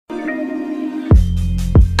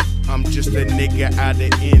I'm just a nigga out of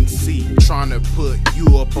NC, tryna put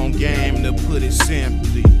you up on game, to put it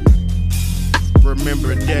simply.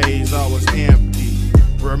 Remember days I was empty,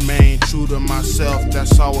 remain true to myself,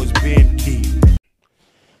 that's always been key.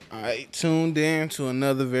 Alright, tuned in to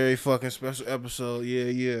another very fucking special episode.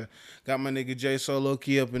 Yeah. Got my nigga Jay Solo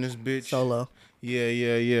Key up in this bitch. Solo.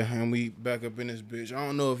 Yeah. And we back up in this bitch. I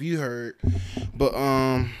don't know if you heard, but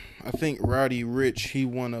I think Roddy Ricch, he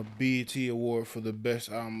won a BET award for the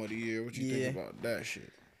best album of the year. What you think about that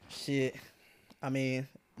shit? Shit. I mean,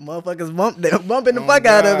 motherfuckers bumping the fuck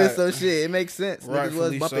out of it, so shit, it makes sense. Niggas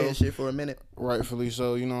was bumping shit for a minute. Rightfully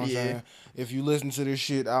so, you know what I'm saying? If you listen to this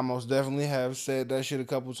shit, I most definitely have said that shit a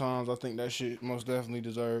couple times. I think that shit most definitely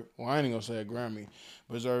deserve, well, I ain't gonna say a Grammy,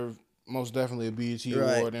 but deserve most definitely a BET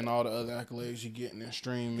award and all the other accolades you getting and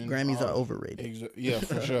streaming. Grammys are overrated. Yeah,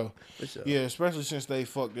 for sure. For sure. Yeah, especially since they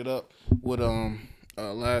fucked it up with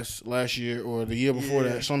last year or the year before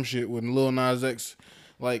that, some shit with Lil Nas X,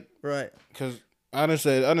 like, because I done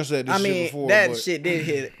said this shit before. That shit did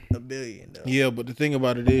hit $1 billion though. Yeah, but the thing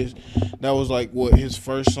about it is, that was like what his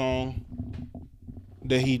first song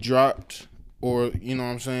that he dropped, or you know what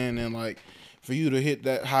I'm saying, and like for you to hit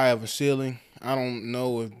that high of a ceiling, I don't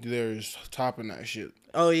know if there's topping that shit.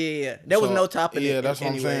 Oh yeah. There was no topping it. Yeah, that's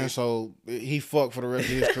what I'm saying. So he fucked for the rest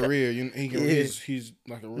of his career. He's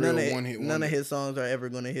like a real one-hit wonder. None of his songs are ever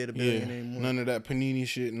gonna hit $1 billion anymore. None of that Panini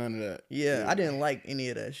shit. None of that. Yeah, I didn't like any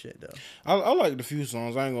of that shit though. I liked a few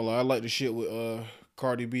songs. I ain't gonna lie. I liked the shit with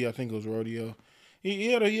Cardi B. I think it was Rodeo.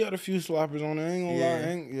 He had a few sloppers on there. I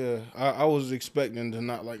ain't gonna lie. I was expecting to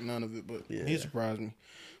not like none of it, but he surprised me.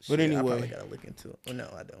 But anyway, I probably gotta look into it. Oh, no,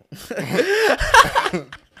 I don't.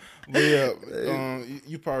 But yeah,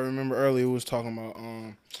 you probably remember earlier we was talking about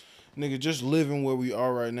nigga, just living where we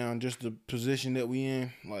are right now and just the position that we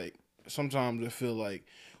in. Like sometimes I feel like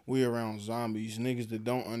we around zombies, niggas that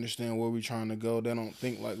don't understand where we trying to go. They don't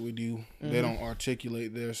think like we do. Mm-hmm. They don't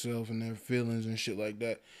articulate themselves and their feelings and shit like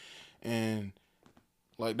that. And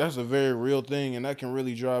like that's a very real thing, and that can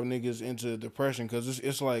really drive niggas into depression because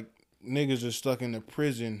it's like niggas are stuck in a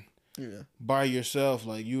prison by yourself,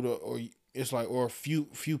 like or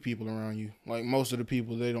few people around you. Like most of the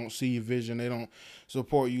people, they don't see your vision, they don't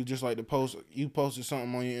support you. Just like you posted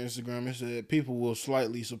something on your Instagram, it said people will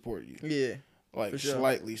slightly support you. Yeah. Like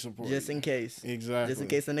slightly support just you. in case. Exactly. Just in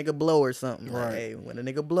case a nigga blow or something. Right. Like, hey, when a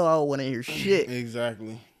nigga blow, I don't want to hear shit.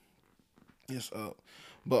 Exactly. Yes up.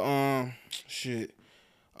 But shit.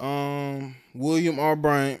 William R.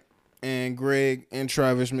 Bryant and Greg and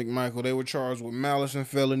Travis McMichael, they were charged with malice and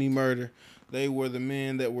felony murder. They were the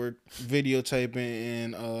men that were videotaping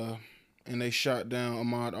and they shot down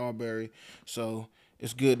Ahmaud Arbery. So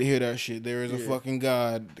it's good to hear that shit. There is a fucking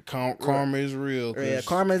God. Karma is real. Yeah,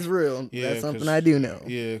 karma is real. That's something I do know.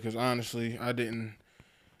 Yeah, because honestly, I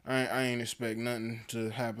ain't expect nothing to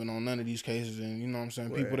happen on none of these cases. And you know what I'm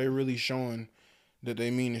saying? People, they really showing that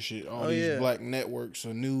they mean this shit. All these black networks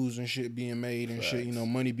of news and shit being made and shit, you know,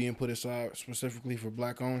 money being put aside specifically for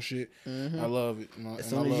black owned shit. Mm-hmm. I love it. As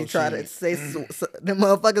soon as you try to say them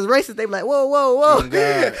motherfuckers racist, they be like, whoa. Oh,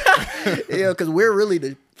 God. Yeah, because we're really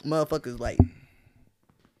the motherfuckers like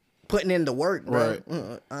putting in the work, bro.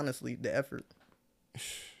 Right. Honestly, the effort.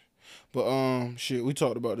 But shit, we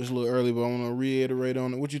talked about this a little earlier, but I want to reiterate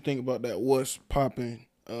on it. What you think about that What's Poppin'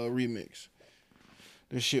 remix?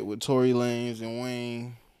 This shit with Tory Lanez and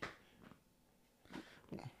Wayne.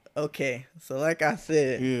 Okay, so like I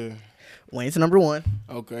said, Wayne's number one.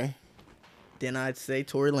 Okay. Then I'd say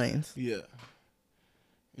Tory Lanez. Yeah.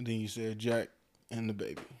 And then you said Jack and the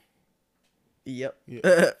Baby. Yep.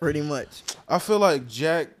 Yeah. Pretty much. I feel like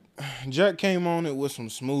Jack came on it with some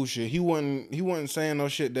smooth shit. He wasn't saying no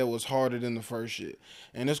shit that was harder than the first shit.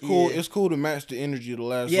 And it's cool. Yeah. It's cool to match the energy of the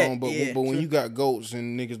last song. But when you got goats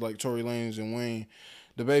and niggas like Tory Lanez and Wayne,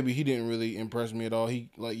 the Baby, he didn't really impress me at all. He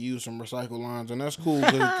like used some recycled lines, and that's cool.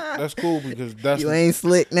 Because that's you ain't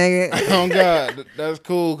slick, nigga. Oh God, that's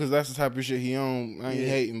cool because that's the type of shit he on. I ain't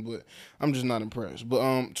hating, but I'm just not impressed.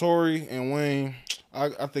 But Tory and Wayne,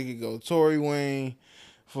 I think it goes Tory, Wayne,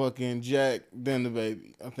 fucking Jack, then the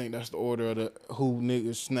Baby. I think that's the order of who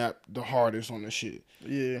niggas snapped the hardest on the shit.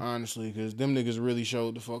 Yeah, honestly, because them niggas really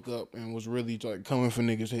showed the fuck up and was really like coming for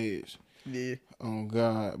niggas' heads. Yeah. Oh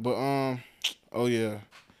God, but oh yeah.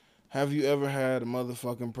 Have you ever had a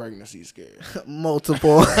motherfucking pregnancy scare?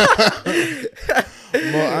 Multiple. But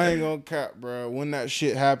I ain't gonna cap, bro. When that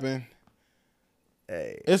shit happened,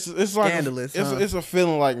 hey, it's like scandalous. It's a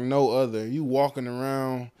feeling like no other. You walking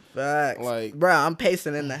around, facts. Like, bro, I'm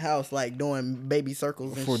pacing in the house like doing baby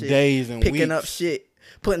circles and for shit, days and picking weeks. Up shit,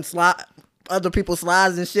 putting other people's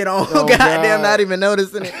slides and shit on. Oh, goddamn, not even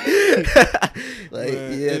noticing it. Like,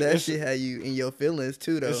 man, yeah, that shit had you in your feelings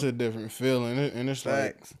too, though. It's a different feeling, and it's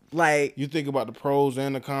Facts. like you think about the pros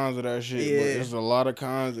and the cons of that shit, but there's a lot of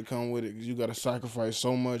cons that come with it because you got to sacrifice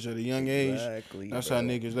so much at a young age. That's how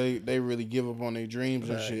niggas they really give up on their dreams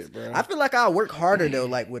and shit, bro. I feel like I work harder though,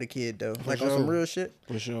 like with a kid though, like on some real shit.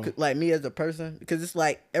 For sure. Like me as a person, because it's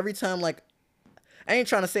like every time, like I ain't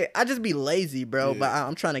trying to say I just be lazy, bro, but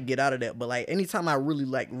I'm trying to get out of that. But like anytime I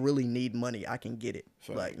really need money, I can get it.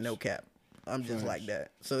 Facts. Like no cap. I'm just like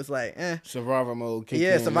that. So it's like, survival mode kick in.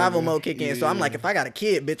 Yeah, survival mode kick in. So I'm like, if I got a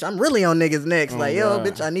kid, bitch, I'm really on niggas next. Like, yo,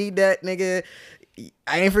 bitch, I need that, nigga.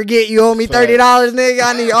 I ain't forget you owe me $30, nigga.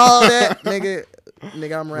 I need all that, nigga.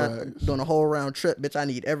 Nigga, I'm around doing a whole round trip, bitch. I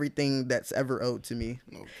need everything that's ever owed to me.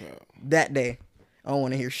 No cap. That day. I don't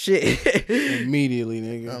want to hear shit. Immediately,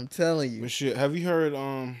 nigga. I'm telling you. But shit, have you heard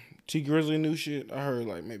T Grizzly new shit? I heard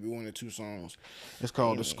like maybe 1 or 2 songs. It's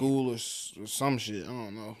called The School or some shit. I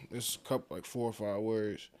don't know. It's a couple like 4 or 5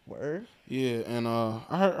 words. Word? Yeah, and I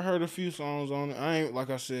heard a few songs on it. I ain't, like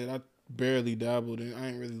I said, I barely dabbled in. I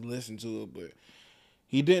ain't really listened to it, but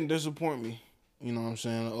he didn't disappoint me. You know what I'm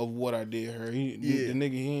saying? Of what I did hear. The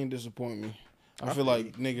nigga, he ain't disappoint me. I feel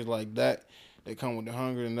like niggas like that, they come with the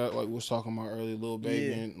hunger, and that, like we was talking about earlier, Lil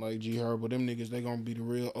Baby and like G Herbo, them niggas, they gonna be the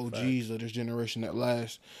real OGs of this generation that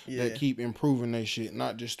last, that keep improving their shit,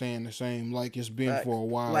 not just staying the same like it's been for a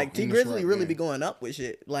while. Like T Grizzly really be going up with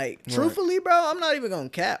shit. Like truthfully, bro, I'm not even gonna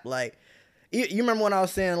cap. Like you remember when I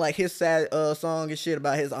was saying like his sad song and shit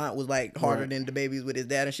about his aunt was like harder than the babies with his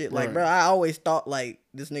dad and shit. Like, bro, I always thought like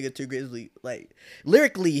this nigga T Grizzly, like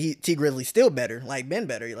lyrically, T Grizzly still better, like been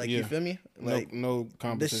better. Like you feel me? Like no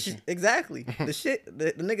competition. Exactly. the shit,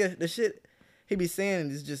 the nigga, the shit he be saying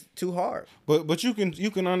is just too hard. But you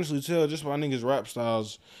can honestly tell just by niggas rap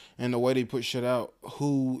styles and the way they put shit out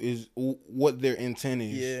what their intent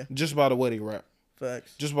is. Yeah. Just by the way they rap.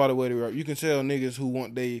 Facts. Just by the way they rap. You can tell niggas who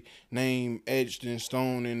want they name etched in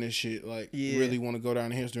stone and this shit, like really want to go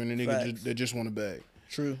down in history, and the niggas that just want to bag.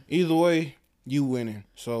 True. Either way, you winning.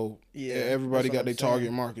 So everybody got their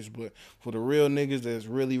target markets, but for the real niggas that's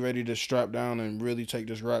really ready to strap down and really take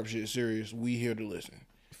this rap shit serious, we here to listen.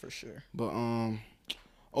 For sure. But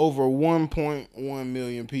over 1.1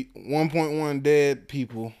 million people, 1.1 dead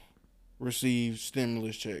people received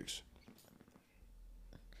stimulus checks.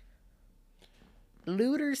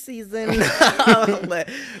 Looter season.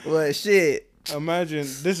 But shit. Imagine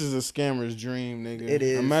this is a scammer's dream, nigga. It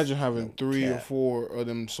is. Imagine having 3 or 4 of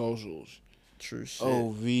them socials. True shit.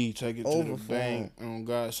 OV, take it to the bank. Oh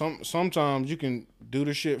God. Sometimes you can do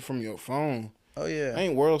the shit from your phone. Oh yeah.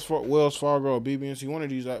 Ain't Wells Fargo or BB&T, one of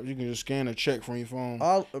these apps you can just scan a check from your phone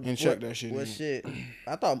and check that shit. Well, shit.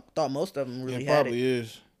 I thought most of them really it had probably it.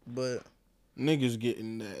 is. But niggas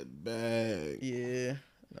getting that bag. Yeah.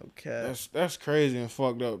 No cap. That's crazy and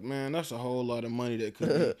fucked up, man. That's a whole lot of money that could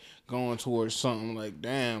be going towards something like,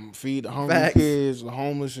 damn, feed the hungry kids, the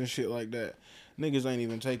homeless and shit like that. Niggas ain't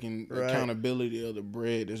even taking accountability of the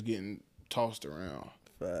bread that's getting tossed around.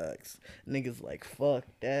 Facts. Niggas like, fuck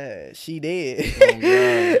that. She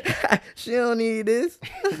dead. Oh, she don't need this.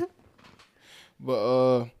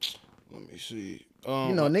 But let me see.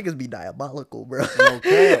 Niggas be diabolical, bro. No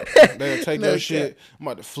cap. They'll take that shit. I'm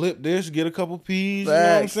about to flip this, get a couple P's. Facts. You know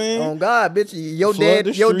what I'm saying? Oh God, bitch,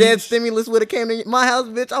 your dad's stimulus would have came to my house,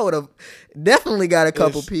 bitch. I would have definitely got a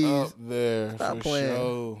couple P's. Up there. Stop playing.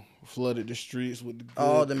 Sure. Flooded the streets with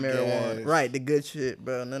all the marijuana. Gas. Right, the good shit,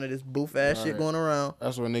 bro. None of this boof ass shit going around.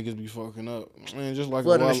 That's where niggas be fucking up. Man, just like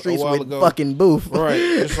flooding the streets with fucking boof. Right.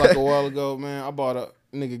 Just like a while ago, man, I bought a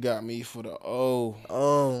nigga got me for the Oh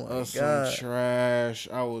my God. Some trash.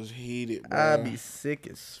 I was heated, bro. I be sick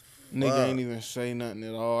as fuck. Nigga ain't even say nothing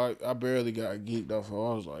at all. I barely got geeked off.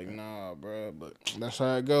 I was like, nah, bro. But that's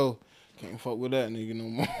how it go. Can't fuck with that nigga no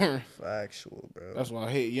more. Factual, bro. That's why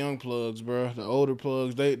I hate young plugs, bro. The older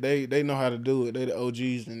plugs, they know how to do it. They the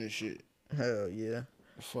OGs in this shit. Hell yeah.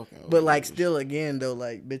 Fucking but like still again though,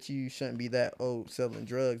 like bitch, you shouldn't be that old selling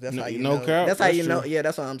drugs. That's how you know. Cap, that's how you true. know. Yeah,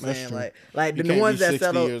 that's what I'm saying. Like the ones that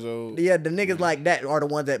settle. Yeah, the niggas like that are the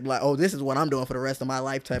ones that like, oh, this is what I'm doing for the rest of my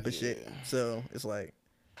life type of shit. So it's like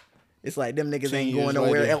them niggas ain't going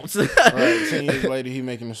nowhere else. Right, 10 years later, he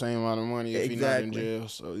making the same amount of money if he not in jail.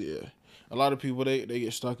 So yeah, a lot of people they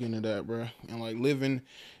get stuck into that, bro, and like living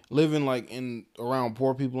like in around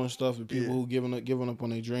poor people and stuff, and people who giving up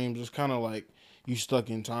on their dreams. It's kind of like you stuck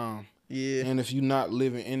in time. Yeah. And if you not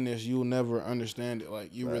living in this, you'll never understand it.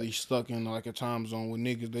 Like you really stuck in like a time zone with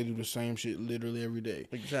niggas. They do the same shit literally every day.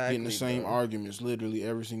 Exactly. Getting the same arguments literally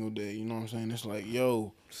every single day. You know what I'm saying? It's like,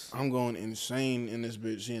 yo, I'm going insane in this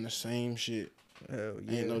bitch, seeing the same shit Hell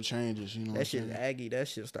yeah. Ain't no changes, you know. That shit aggy. That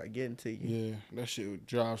shit start getting to you. Yeah, that shit would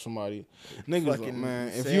drive somebody. Niggas, like, Fucking man,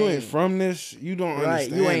 insane. if you ain't from this, you don't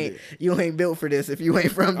understand You ain't built for this if you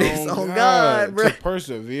ain't from this. Oh, God, bro. To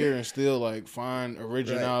persevere and still like find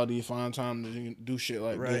originality, find time to do shit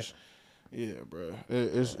like this. Yeah, bro.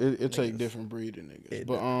 It take different breed of niggas.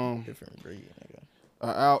 But different breed,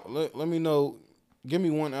 nigga. Let me know. Give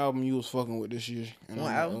me one album you was fucking with this year. And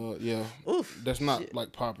one album? Yeah. Oof. That's not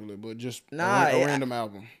like popular, but just a random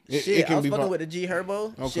album. It can I was fucking with the G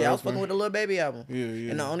Herbo. Okay, I was fucking with the Lil Baby album.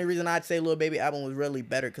 Yeah. And the only reason I'd say Lil Baby album was really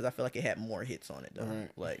better because I feel like it had more hits on it though.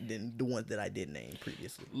 Right. Like than the ones that I did name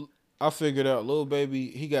previously. I figured out Lil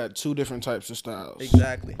Baby, he got two different types of styles.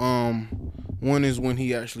 Exactly. One is when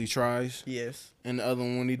he actually tries. Yes. And the other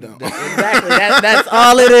one when he don't. Exactly. That's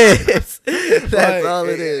all it is. That's all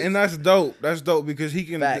it is. And that's dope. That's dope because he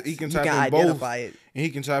can type in both. It. And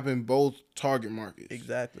he can type in both target markets.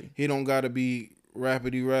 Exactly. He don't gotta be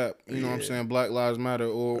rappity rap. You know what I'm saying? Black Lives Matter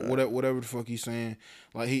or whatever the fuck he's saying.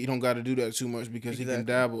 Like he don't gotta do that too much because he can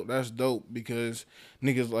dabble. That's dope because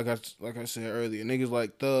niggas like I said earlier, niggas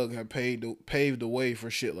like Thug have paved the way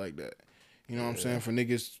for shit like that. You know what I'm saying? For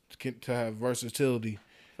niggas to have versatility.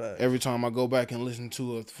 Every time I go back and listen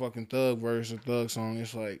to a fucking Thug verse or Thug song,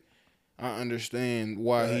 it's like I understand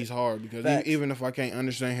why he's hard because even if I can't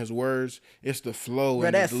understand his words, it's the flow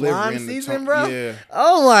and the delivery slime and the season, bro. Yeah.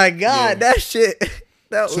 Oh my god, that shit.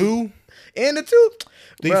 That was, Two. And the two.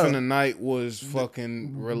 Thief in the Night was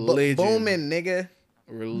fucking religion. Booming, nigga.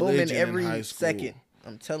 Religion booming every in high school. second.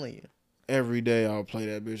 I'm telling you. Every day I'll play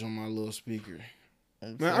that bitch on my little speaker.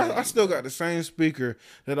 Man, I still got the same speaker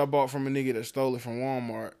that I bought from a nigga that stole it from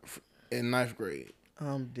Walmart in 9th grade.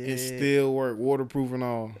 I'm dead. It still work, waterproof and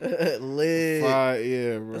all. Lit.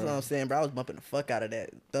 Yeah, bro. That's what I'm saying, bro. I was bumping the fuck out of that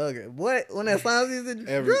Thugger. What? When that slime season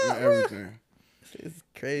everything. It's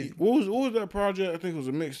crazy. What was that project? I think it was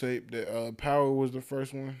a mixtape that Power was the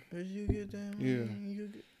first one. Where'd you get down? Yeah.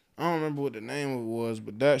 I don't remember what the name of it was,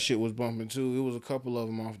 but that shit was bumping too. It was a couple of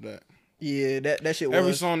them off that. Yeah, that shit was.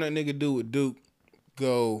 Every song that nigga do with Duke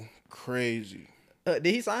go crazy. Did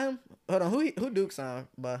he sign him? Hold on, who Duke signed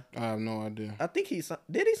by? I have no idea. I think did he sign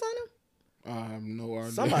him? I have no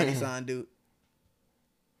idea. Somebody signed Duke.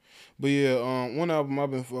 But yeah, one album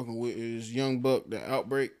I've been fucking with is Young Buck, The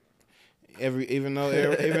Outbreak. Even though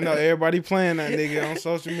everybody playing that nigga on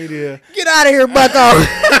social media. Get out of here, Bucko.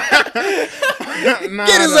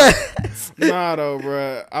 Get his ass. Nah, though,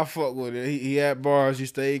 bro. I fuck with it. He had bars. He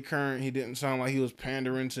stayed current. He didn't sound like he was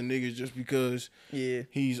pandering to niggas just because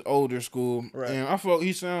he's older school. Right. And I fuck.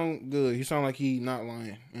 He sound good. He sound like he not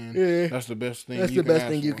lying. And that's the best thing. That's the best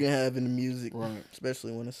thing you can have in the music, right?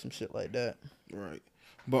 Especially when it's some shit like that, right?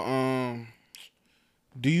 But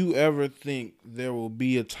do you ever think there will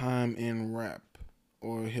be a time in rap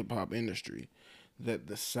or hip hop industry that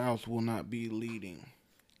the South will not be leading?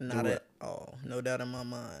 Not at all. No doubt in my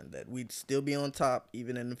mind that we'd still be on top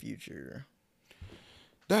even in the future.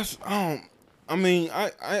 That's I mean,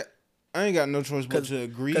 I ain't got no choice but to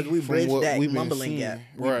agree. Because we bridged that mumbling gap.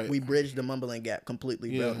 Right. We bridged the mumbling gap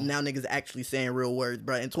completely, bro. Now niggas actually saying real words,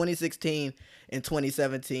 bro. In 2016 and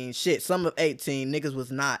 2017, shit, some of 18, niggas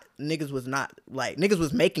was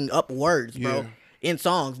making up words, bro. In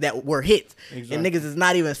songs that were hits. Exactly. And niggas is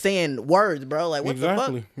not even saying words, bro. Like, what the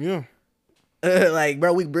fuck? Yeah. Like,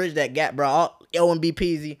 bro, we bridged that gap, bro. OMB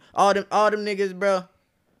Peasy, all them niggas, bro.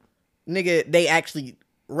 Nigga, they actually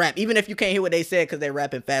rap. Even if you can't hear what they said because they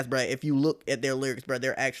rapping fast, bro. If you look at their lyrics, bro,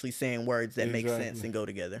 they're actually saying words that make sense and go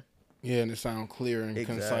together. Yeah, and it sound clear and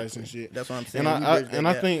concise and shit. That's what I'm saying. And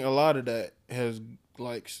I think a lot of that has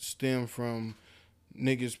like stemmed from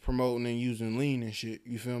niggas promoting and using lean and shit.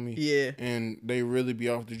 You feel me? Yeah. And they really be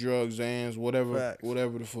off the drugs, Xans, whatever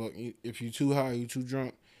the fuck. If you too high, you too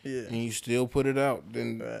drunk. Yeah. And you still put it out,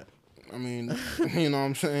 then I mean, you know what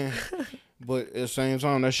I'm saying? But at the same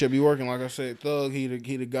time, that shit be working. Like I said, Thug, he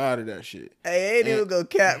the god of that shit. Hey, ain't even go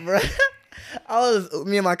cap, bro.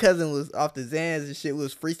 Me and my cousin was off the Xans and shit. We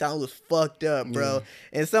was freestyling. It was fucked up, bro.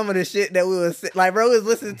 Yeah. And some of the shit that we was like, bro, we was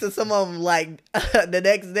listening to some of them like the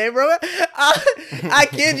next day, bro. I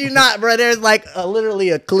kid you not, bro. There's like literally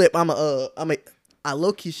a clip. I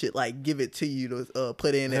low-key shit like give it to you to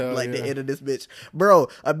put in at like the end of this bitch. Bro,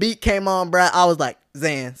 a beat came on, bro. I was like,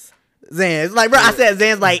 Xans. Like, bro, I said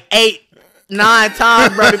Xans like 8 9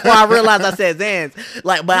 times, bro, before I realized I said Zans.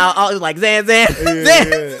 Like, but I was like, Zans.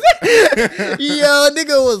 Yo,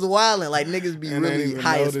 nigga was wilding. Like, niggas be And really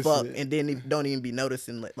high as fuck it. and then don't even be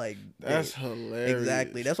noticing. Like That's hilarious.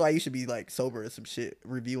 Exactly. That's why you should be, like, sober or some shit,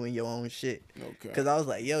 reviewing your own shit. Okay. Because I was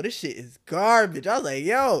like, yo, this shit is garbage. I was like,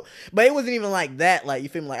 yo. But it wasn't even like that. Like, you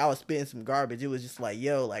feel me? Like, I was spitting some garbage. It was just like,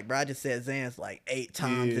 yo, like, bro, I just said Zans like 8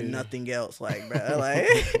 times and nothing else. Like, bro, like,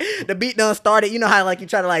 the beat done started. You know how, like, you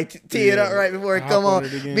try to, like, tee it up right before it come on.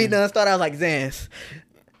 Beat done started. I was like,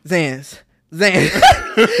 Zans.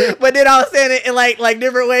 But then I was saying it in, like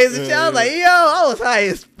different ways and shit. I was like, yo, I was high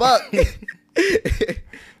as fuck.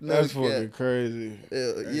 That's fucking crazy.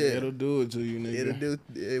 Yeah. It'll do it to you, nigga.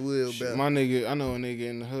 It will, bro. My nigga, I know a nigga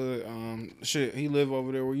in the hood. Shit, he live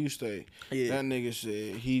over there where you stay. Yeah. That nigga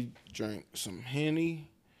said he drank some Henny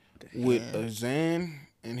with a Zan,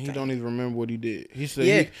 and he don't even remember what he did. He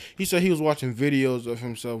said he said he was watching videos of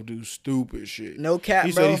himself do stupid shit. No cap,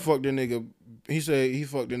 he bro. Said he fucked the nigga. He said he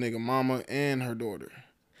fucked the nigga mama and her daughter.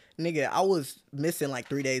 Nigga, I was missing like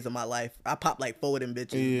 3 days of my life. I popped like 4 of them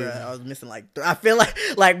bitches, bro. I was missing like I feel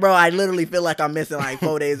like, bro, I literally feel like I'm missing like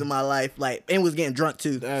 4 days of my life. Like, and was getting drunk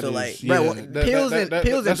too. That so is, like, yeah. bro, pills and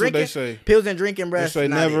drinking. What they say. Pills and drinking, bro. They say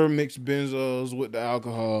never mix benzos with the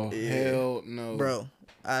alcohol. Yeah. Hell no, bro.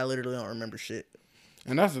 I literally don't remember shit.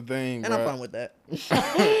 And that's the thing, and bro. I'm fine with that.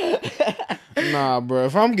 Nah, bro.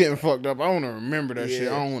 If I'm getting fucked up, I want to remember that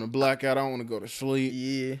shit. I don't want to black out. I don't want to go to sleep.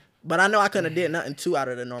 Yeah. But I know I couldn't have did nothing too out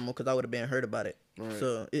of the normal because I would have been hurt about it. Right.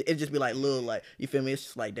 So it'd just be like little, like, you feel me? It's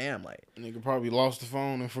just like, damn, like. Nigga probably lost the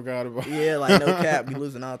phone and forgot about it. Yeah, like, no cap. Be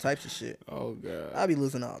losing all types of shit. Oh, God. I be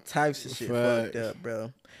losing all types of shit. Facts. Fucked up,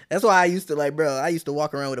 bro. That's why I used to, like, bro, I used to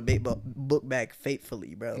walk around with a big book bag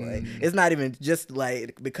faithfully, bro. Like, it's not even just,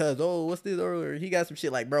 like, because, oh, what's this? Or he got some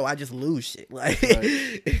shit. Like, bro, I just lose shit. Like.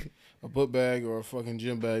 Right. A book bag or a fucking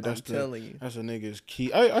gym bag. That's telling you. That's a nigga's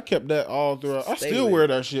key. I kept that all throughout. I still with wear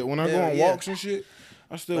that shit. When I go on walks and shit,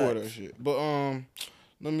 I still wear that Facts. shit. But,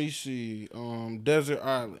 let me see. Desert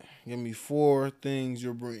Island. Give me 4 things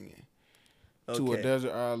you're bringing to a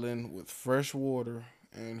desert island with fresh water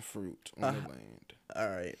and fruit on the land. All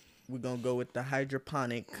right. We're going to go with the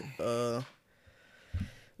hydroponic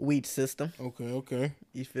weed system. Okay.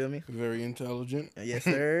 You feel me? Very intelligent. Yes,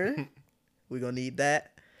 sir. We're going to need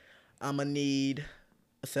that. I'm going to need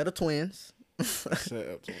a set of twins. Do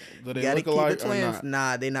they Gotta look keep alike the twins. or not?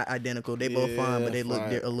 Nah, they not identical. They both fine, but they look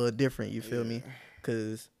fine. a little different. You feel me?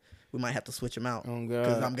 Because we might have to switch them out. Oh,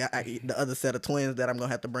 Because God. the other set of twins that I'm going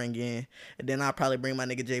to have to bring in. And then I'll probably bring my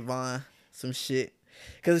nigga Javon some shit.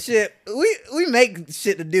 Because shit, we make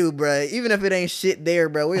shit to do, bro. Even if it ain't shit there,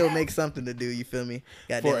 bro, we'll make something to do. You feel me?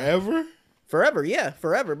 Goddamn. Forever? Forever, yeah.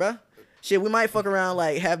 Forever, bro. Shit, we might fuck around,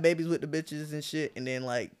 like, have babies with the bitches and shit. And then,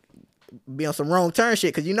 like, be on some wrong turn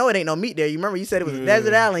shit, because you know it ain't no meat there. You remember you said it was a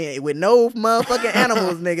desert island with no motherfucking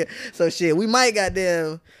animals, nigga. So shit, we might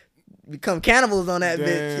goddamn become cannibals on that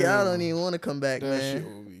bitch. Y'all don't even want to come back, that man. Shit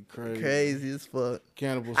would be crazy. Crazy as fuck.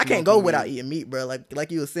 Cannibals. I can't go without eating meat, bro.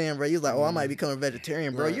 Like you was saying, bro. You was like, oh, I might become a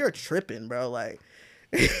vegetarian, bro. Right. You're tripping, bro. Like,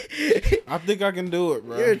 I think I can do it,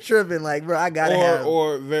 bro. you're tripping, like, bro. I gotta have.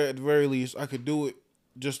 Or at the very least, I could do it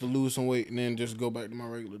just to lose some weight and then just go back to my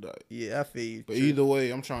regular diet. Yeah, I feel you. But either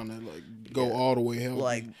way, I'm trying to like go all the way healthy.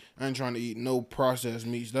 Like, I ain't trying to eat no processed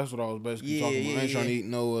meats. That's what I was basically talking about. I ain't trying to eat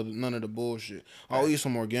none of the bullshit. I'll eat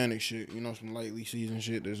some organic shit, some lightly seasoned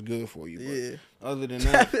shit that's good for you. But other than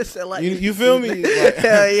that, like, you feel me? Like,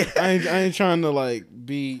 hell yeah. I ain't trying to like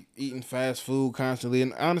be eating fast food constantly.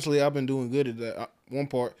 And honestly, I've been doing good at that. One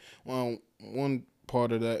part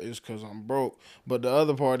of that is because I'm broke, but the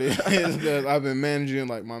other part is because I've been managing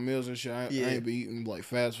like my meals and shit. I ain't been eating like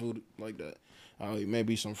fast food like that. I'll eat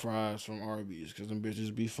maybe some fries from Arby's because them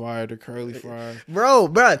bitches be fire, the curly fries.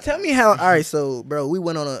 Bro, tell me how. All right, so bro, we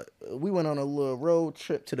went on a little road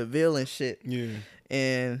trip to the Ville and shit. Yeah.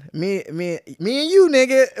 And me and you,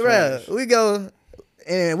 nigga, bro, we go.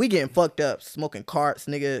 And we getting fucked up, smoking carts,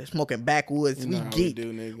 nigga, smoking backwoods. We geek.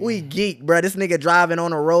 We geek, bro. This nigga driving on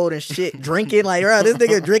the road and shit, drinking. Like, bro, this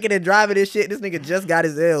nigga drinking and driving this shit. This nigga just got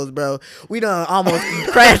his L's, bro. We done almost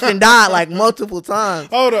crashed and died like multiple times.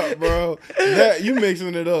 Hold up, bro. You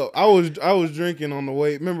mixing it up. I was drinking on the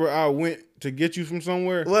way. Remember, I went to get you from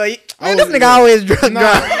somewhere. Well, this nigga always drunk.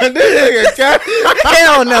 This nigga,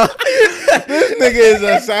 hell no. This nigga is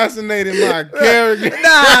assassinating my character.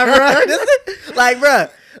 Nah, bro. Bro.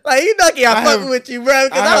 Like, you lucky I'm fucking with you, bro.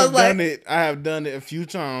 Because I was like, I have done it a few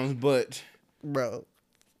times, but bro.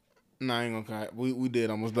 Nah, I ain't gonna. We did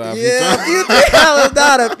almost die. Yeah, you did almost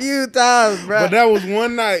died a few times, bro. But that was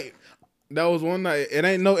one night. That was one night. It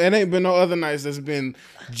ain't been no other nights that's been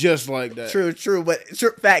just like that. True, but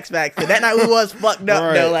facts. That night we was fucked up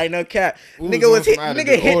Right. though, like no cap. We Nigga was hit on some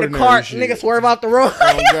the ordinary cart, shit. nigga swerve off the road.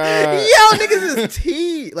 Oh, God. Yo, niggas is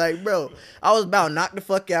T. Like, bro, I was about to knock the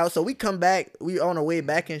fuck out. So we come back, we on our way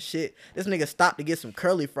back and shit. This nigga stopped to get some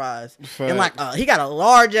curly fries. And like he got a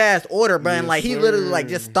large ass order, bro. And Yes, like he literally like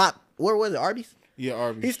just stopped. Where was it? Arby's? Yeah,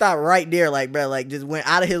 Arby's. He stopped right there, like, bro, like, just went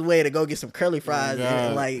out of his way to go get some curly fries. God.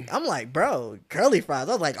 And, like, I'm like, bro, curly fries.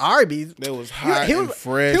 I was like, Arby's. That was hot he and was,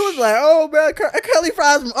 fresh. He was like, oh, bro, curly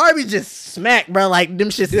fries from Arby's just smack, bro. Like, them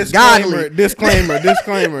shits is Disclaimer. godly.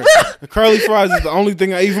 Disclaimer. The curly fries is the only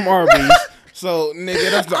thing I eat from Arby's. So,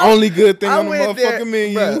 nigga, that's the only good thing on the motherfucking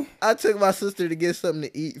menu. Bruh, I took my sister to get something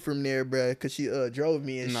to eat from there, bro, because she drove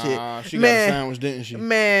me and shit. Nah, she got a sandwich, didn't she?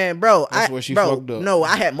 Man, bro. That's where she fucked up. No,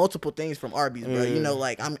 I had multiple things from Arby's, bro. Yeah. You know,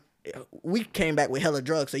 like, we came back with hella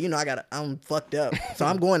drugs, so, you know, I'm fucked up. So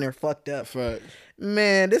I'm going there fucked up. Fact.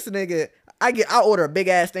 Man, this nigga, I order a big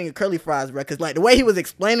ass thing of curly fries, bro. Cause like the way he was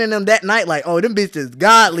explaining them that night, like, oh, them bitches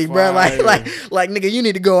godly, bro. Like, nigga, you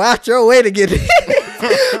need to go out your way to get it.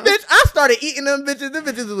 Bitch, I started eating them bitches. Them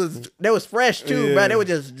bitches was fresh too, bro. They were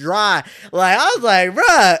just dry. Like, I was like,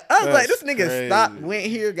 bro, this nigga crazy. stopped, went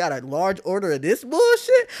here, got a large order of this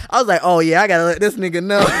bullshit. I was like, oh yeah, I gotta let this nigga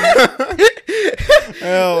know.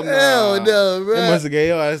 Hell no. Hell no, bro. They must have gave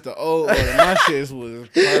your ass the old order. My shit was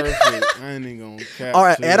perfect. I ain't even gonna cap. All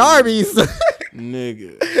right, at Arby's.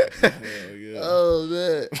 Nigga. Hell yeah. Oh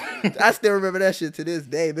man, I still remember that shit to this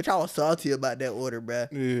day, bitch. I was salty about that order, bro.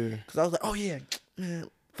 Yeah. Cause I was like, oh yeah, man,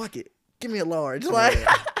 fuck it, give me a large. Like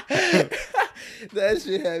that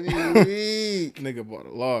shit had me weak. Nigga bought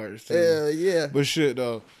a large too. Hell yeah. But shit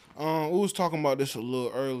though, we was talking about this a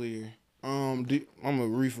little earlier. I'm gonna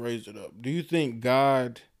rephrase it up. Do you think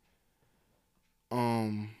God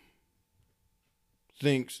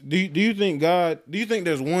thinks do you think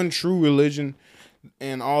there's one true religion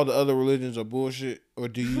and all the other religions are bullshit? Or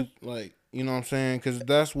do you like, you know what I'm saying? Because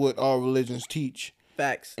that's what all religions teach.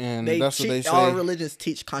 Facts. And that's what they say. All religions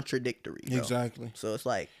teach contradictory. Bro. Exactly. So it's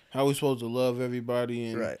like, how we supposed to love everybody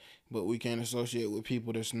and right. But we can't associate with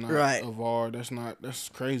people that's not right. of our. That's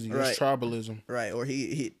crazy. That's right. tribalism. Right. Or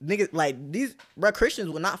he niggas like these bro, Christians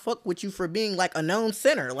will not fuck with you for being like a known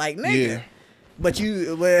sinner. Like, nigga. Yeah. But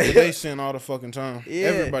you they sin all the fucking time. Yeah.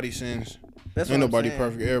 Everybody sins. That's Ain't what I'm nobody saying.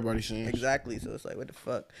 perfect. Everybody sins. Exactly. So it's like, what the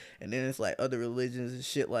fuck? And then it's like other religions and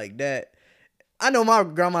shit like that. I know my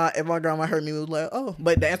grandma, if my grandma heard me, it was like, oh.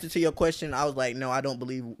 But the answer to your question, I was like, no, I don't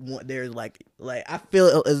believe there's like I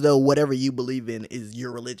feel as though whatever you believe in is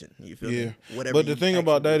your religion. You feel me? Whatever. But the thing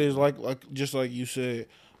about that is like just like you said,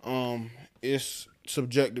 it's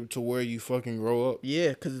subjective to where you fucking grow up. Yeah,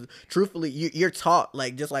 because truthfully, you're taught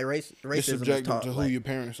like just like racism It's subjective is taught, to who like, your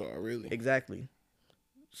parents are, really. Exactly.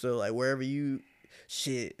 So like wherever you.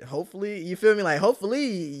 Shit, hopefully, you feel me? Like,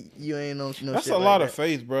 hopefully you ain't no That's shit a like lot that. of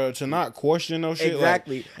faith, bro. To not question no shit.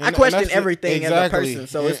 Exactly. Like, I question that's everything as a person.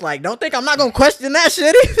 So it's And- like, don't think I'm not going to question that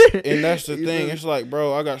shit either. And that's the You thing. feel me? It's like,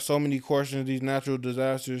 bro, I got so many questions. These natural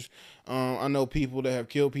disasters. I know people that have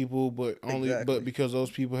killed people, but Exactly. because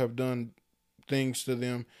those people have done things to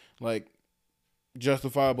them, like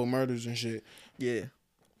justifiable murders and shit. Yeah.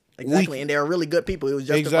 Exactly. And they're really good people. It was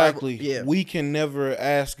justifiable. Exactly. Yeah. We can never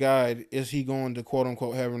ask God, is he going to quote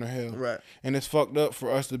unquote heaven or hell? Right. And it's fucked up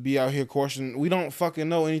for us to be out here questioning. We don't fucking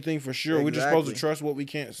know anything for sure. We're just supposed to Exactly. trust what we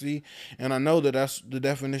can't see. And I know that that's the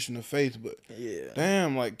definition of faith, but Yeah.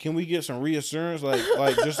 damn, like, can we get some reassurance? Like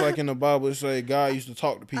just like in the Bible, it say God used to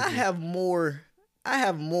talk to people. I have more.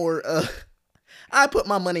 I put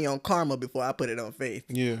my money on karma before I put it on faith.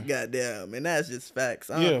 Yeah. Goddamn. And that's just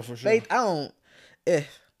facts. Yeah, for sure. Faith, I don't.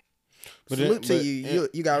 But Salute to but- you.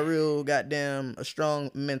 You got real goddamn a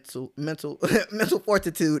strong mental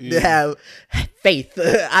fortitude to Yeah. have faith.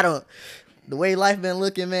 I don't. The way life been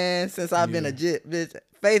looking, man, since I've been a jit, bitch,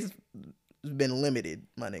 faith has been limited,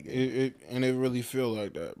 my nigga. It really feel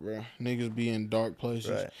like that, bro. Niggas be in dark places,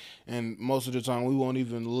 Right. and most of the time we won't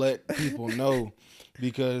even let people know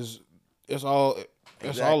because it's all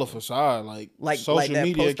a facade. Like social that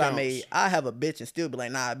media post accounts. I made. I have a bitch and still be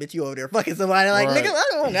like, nah, bitch, you over there fucking somebody. Like, Right. nigga, I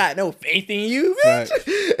don't got no faith in you,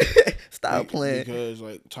 bitch. Stop playing. Because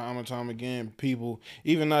like time and time again, people,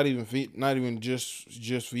 even not even just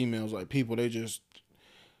females, like people, they just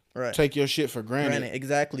Right. take your shit for granted.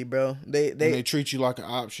 Exactly, bro. And they treat you like an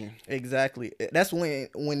option. Exactly. That's when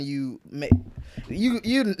you make you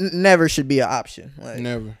never should be an option. Like,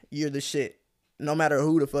 Never. you're the shit. No matter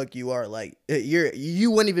who the fuck you are, like you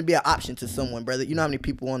wouldn't even be an option to someone, brother. You know how many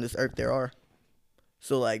people on this earth there are?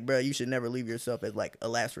 So like, bro, you should never leave yourself as like a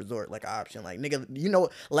last resort, like an option. Like, nigga, you know,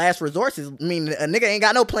 last resorts is mean a nigga ain't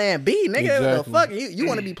got no plan B, nigga. Exactly. The fuck, you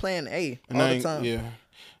want to be plan A all the time.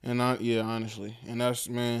 Yeah, honestly, and that's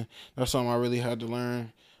something I really had to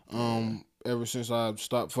learn. Ever since I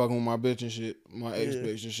stopped fucking with my bitch and shit, my ex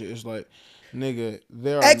bitch and shit, it's like, nigga,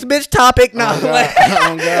 there are ex bitch topic now.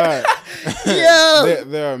 Oh God, Yeah,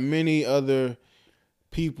 there are many other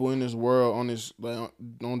people in this world on this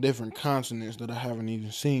on different continents that I haven't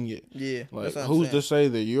even seen yet. Yeah, like who's to say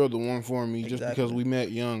that you're the one for me just because we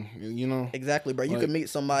met young? You know exactly, bro. You could meet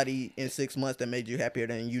somebody in 6 months that made you happier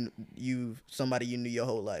than somebody you knew your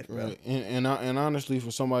whole life, bro. Right, and honestly,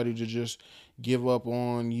 for somebody to just give up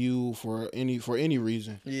on you for any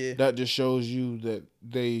reason, that just shows you that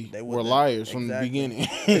they were liars from the beginning.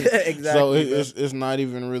 Exactly. So it's not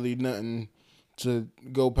even really nothing to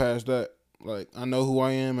go past that. Like, I know who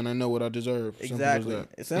I am and I know what I deserve. Exactly.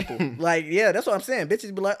 It's simple. Like, yeah, that's what I'm saying.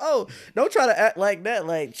 Bitches be like, oh, don't try to act like that.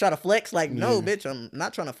 Like, try to flex. Like, no, bitch, I'm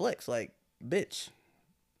not trying to flex. Like, bitch,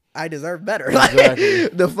 I deserve better. Exactly.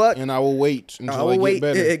 The fuck? And I will wait until I get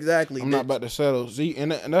better. Exactly. I'm not about to settle. See,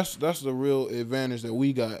 and that's the real advantage that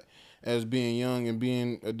we got as being young and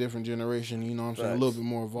being a different generation, you know what I'm saying? A little bit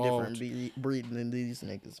more evolved. Different breeding than these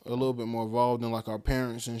niggas. A little bit more evolved than like our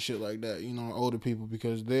parents and shit like that, you know, older people,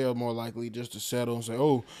 because they're more likely just to settle and say,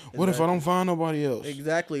 oh, what if I don't find nobody else?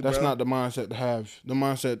 Exactly, That's bro. not the mindset to have. The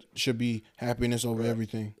mindset should be happiness over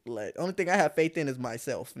everything. Like, only thing I have faith in is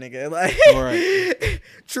myself, nigga. Like, right.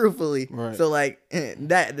 Truthfully. Right. So, like,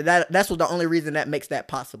 that's what the only reason that makes that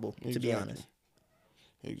possible, to be honest.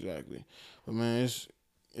 Exactly. But, man,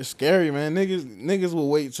 it's scary, man. Niggas will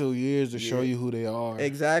wait 2 years to show you who they are.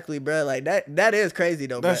 Exactly, bro. Like that is crazy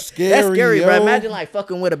though. That's bro. scary. That's scary, yo. bro. Imagine like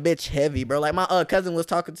fucking with a bitch heavy, bro. Like my cousin was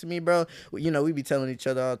talking to me, bro. You know, we be telling each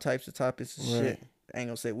other all types of topics and shit. I ain't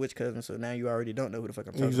gonna say which cousin, so now you already don't know who the fuck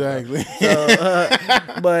I'm talking about.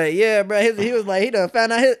 So, but yeah, bro, he was like, he done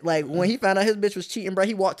found out when he found out his bitch was cheating, bro.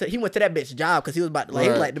 He went to that bitch job because he was about to, like, he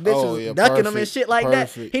was like, the bitch was ducking him and shit like that.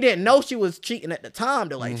 He didn't know she was cheating at the time,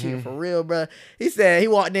 though, like cheating for real, bro. He said he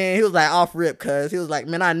walked in, he was like off rip, cause he was like,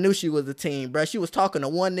 man, I knew she was a teen, bro. She was talking to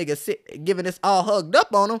one nigga, giving this all hugged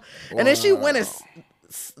up on him, and then she went and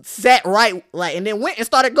sat right, like, and then went and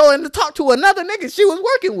started going to talk to another nigga she was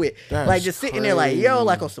working with. That's like, just sitting there like, yo,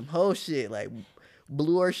 like on some whole shit, like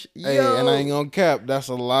blew her Hey, and I ain't gonna cap, that's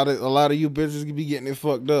a lot of you bitches be getting it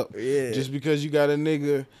fucked up. Yeah. Just because you got a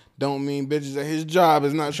nigga don't mean bitches at his job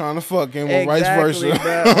is not trying to fuck him, or vice versa.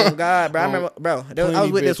 Bro. Oh God, bro. I remember, bro. I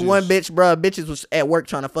was with this one bitch, bro. Bitches was at work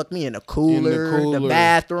trying to fuck me in the cooler, the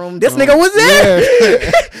bathroom. This nigga was there.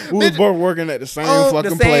 Yeah. We was both working at the same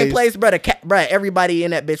fucking place, bro. Bro, everybody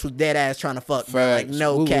in that bitch was dead ass trying to fuck, bro. Like,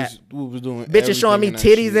 no cap. We was doing bitches showing me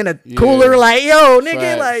titties in a cooler, like, yo, nigga,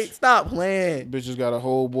 Facts. like, stop playing. Bitches got a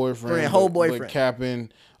whole boyfriend, boyfriend. But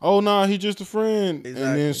capping, oh nah, he just a friend, and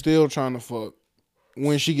then still trying to fuck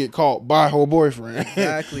when she get caught by her boyfriend.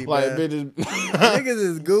 Exactly, like, bro. bitches. Niggas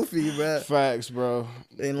is goofy, bro. Facts, bro.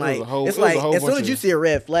 And like, it's like, as soon as you see a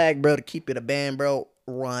red flag, bro, to keep it a band, bro,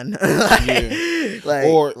 run. Like,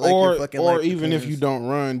 or even if you don't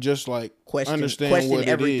run, just like understand what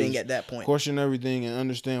everything it is. At that point. Question everything and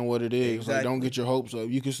understand what it is. Exactly. Like, don't get your hopes up.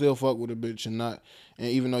 You can still fuck with a bitch and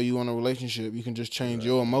even though you in a relationship, you can just change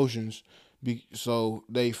your emotions so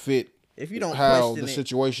they fit. If you don't how question the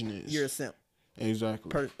situation is, you're a simp.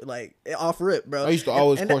 Exactly. Like, off rip, bro. I used to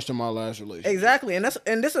always question my last relationship. Exactly, and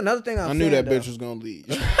this another thing I knew that bitch was gonna leave.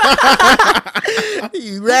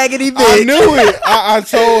 You raggedy bitch. I knew it. I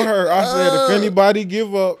told her. I said, if anybody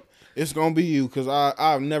give up, it's gonna be you, because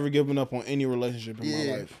I've never given up on any relationship in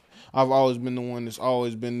my life. I've always been the one that's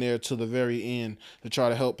always been there to the very end to try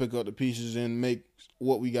to help pick up the pieces and make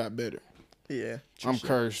what we got better. Yeah, I'm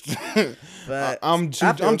cursed. But I'm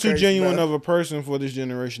too genuine of a person for this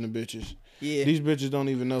generation of bitches. Yeah, these bitches don't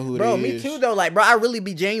even know who bro, they is. Me too, though. Like, bro, I really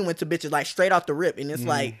be genuine to bitches, like, straight off the rip, and it's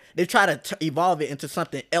like they try to evolve it into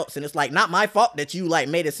something else, and it's like not my fault that you like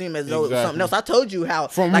made it seem as though it was something else. I told you how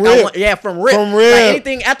from like rip. From rip. Like,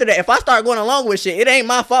 anything after that, if I start going along with shit, it ain't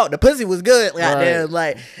my fault. The pussy was good. Like, there,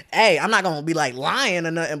 like, hey, I'm not gonna be like lying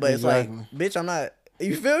or nothing, but it's like, bitch, I'm not.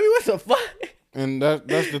 You feel me? What the fuck? And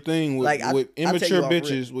that's the thing with, like, with immature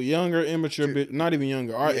bitches, with younger immature bitches, not even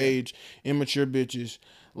younger, our age immature bitches,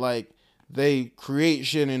 like, they create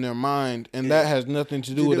shit in their mind, and that has nothing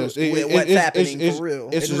to do with us. What's happening for real.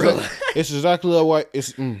 It's exactly like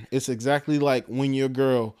it's exactly like when your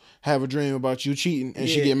girl have a dream about you cheating and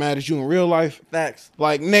she get mad at you in real life. Facts.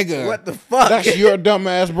 Like, nigga, what the fuck? That's your dumb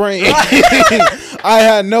ass brain.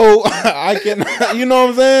 I can, you know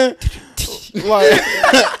what I'm saying? Like,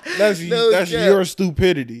 that's your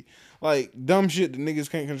stupidity. like dumb shit that niggas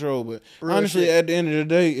can't control. But Real honestly, shit. at the end of the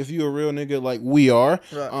day, if you a real nigga like we are,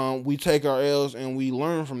 Right. we take our L's and we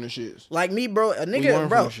learn from the shits. Like me, bro, a learn nigga, from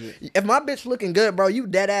bro. the shit. If my bitch looking good, bro, you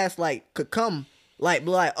dead ass like could come. Like,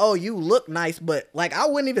 be like, oh, you look nice, but like, I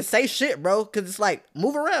wouldn't even say shit, bro, because it's like,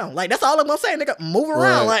 move around. Like, that's all I'm gonna say, nigga, move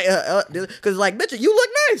around. Right. Like, because like, bitch, you look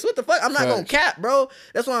nice. What the fuck? I'm not gonna Facts. cap, bro.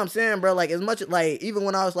 That's what I'm saying, bro. Like, as much like, even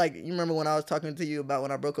when I was like, you remember when I was talking to you about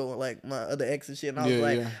when I broke up with like my other ex and shit, and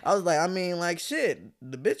I was like, I mean, like, shit,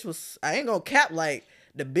 the bitch was, I ain't gonna cap, like,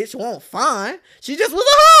 the bitch won't fine. She just was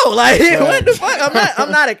a hoe. Like, Right. what the fuck?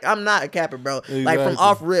 I'm not a capper, bro. Exactly. Like, from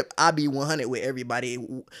off rip, I be 100 with everybody.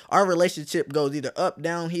 Our relationship goes either up,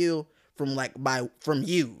 downhill from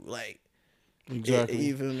you. Like, Exactly.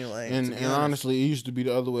 you feel me? Like, And to be and honest. honestly, it used to be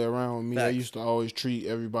the other way around with me. I Facts. used to always treat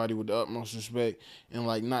everybody with the utmost respect and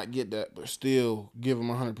like not get that, but still give them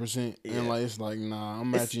 100%. Yeah. And like it's like, nah, I'm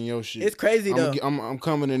matching your shit. it's crazy, though. I'm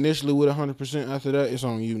coming initially with 100%. After that, it's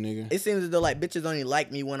on you, nigga. It seems as though like bitches only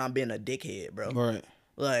like me when I'm being a dickhead, bro. Right.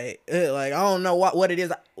 Like I don't know what it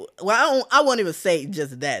is. Well, I won't even say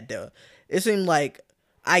just that though. It seems like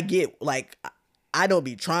I get like I don't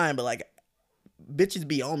be trying, but like bitches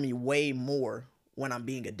be on me way more when I'm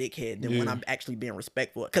being a dickhead than when Yeah. I'm actually being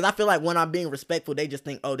respectful. Cause I feel like when I'm being respectful, they just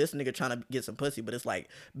think, oh, this nigga trying to get some pussy. But it's like,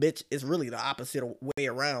 bitch, it's really the opposite way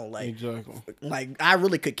around. Like, Exactly. like I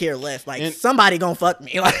really could care less. Like And- somebody gonna fuck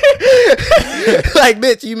me. Like, like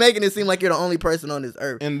bitch, you making it seem like you're the only person on this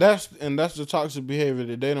earth. And that's the toxic behavior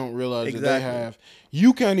that they don't realize that they Exactly. have.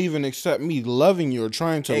 You can't even accept me loving you or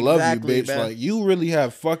trying to love Exactly, you, bitch. man. Like you really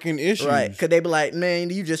have fucking issues. Right, cause they be like, man,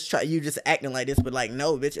 you just acting like this, but like,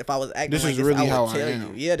 no, bitch. If I was acting This like is this, really I how would I tell am.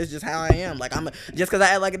 you. Yeah, this is just how I am. Like just cause I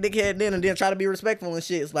act like a dickhead then and then try to be respectful and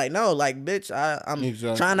shit. It's like, no, like, bitch, I'm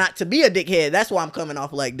Exactly. trying not to be a dickhead. That's why I'm coming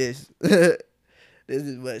off like this. This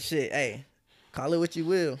is what shit. Hey, call it what you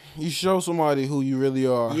will. You show somebody who you really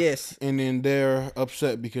are. Yes. And then they're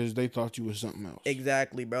upset because they thought you was something else.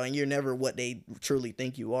 Exactly, bro. And you're never what they truly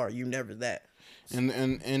think you are. You're never that. And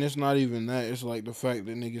it's not even that. It's like the fact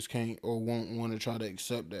that niggas can't or won't want to try to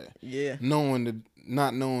accept that. Yeah.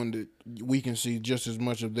 Not knowing that we can see just as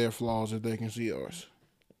much of their flaws as they can see ours.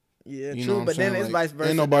 Yeah, You know true. what I'm But then saying? it's Like, vice versa.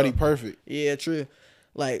 ain't nobody though. perfect. Yeah, true.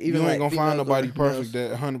 Like You even ain't like gonna find females nobody or perfect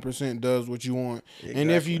males. that 100% does what you want. And if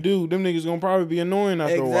Exactly. you do, them niggas gonna probably be annoying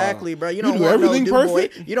after a while. Exactly, bro. You don't do want everything no do boy.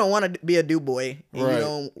 perfect. You don't want to be a do boy, and Right. you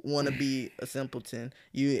don't want to be a simpleton.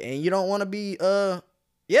 You don't want to be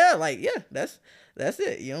that's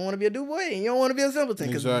it. You don't want to be a do boy, and you don't want to be a simpleton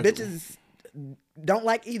because Exactly. bitches don't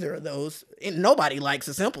like either of those. And nobody likes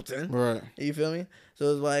a simpleton. Right. You feel me?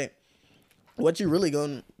 So it's like, what you really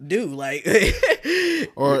gonna do? Like,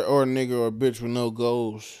 Or a nigga or a bitch with no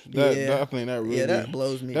goals. That Yeah. I think that really that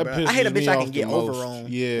blows me, that bro. I hate a pisses bitch me I off can the get over most. on.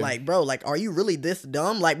 Yeah. Like, bro, like, are you really this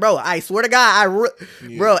dumb? Like, bro, I swear to God,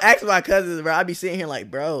 bro, ask my cousins, bro. I be sitting here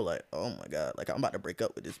like, bro, like, oh my God, like I'm about to break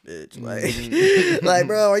up with this bitch. Like, Mm-hmm. like,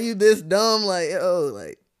 bro, are you this dumb? Like, oh,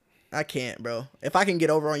 like, I can't, bro. If I can get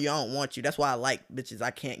over on you, I don't want you. That's why I like bitches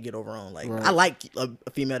I can't get over on. Like, Right. I like a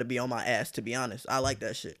female to be on my ass, to be honest. I like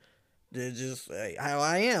that shit. They're just like, how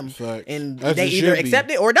I am. Facts. And As they it either should be.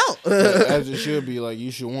 accept it or don't. As it should be. Like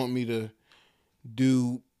you should want me to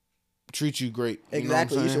treat you great. You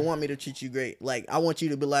Exactly. know what You I'm should saying? want me to treat you great. Like, I want you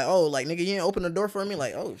to be like, oh, like, nigga, you ain't open the door for me.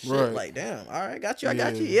 Like, oh, shit. Right. Like, damn. All right, got you. I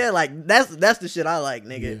got you. Yeah. Yeah, like, that's the shit I like,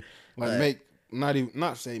 nigga. Yeah. Like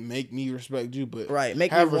not say make me respect you, but Right.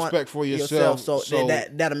 Make have me want respect for yourself. so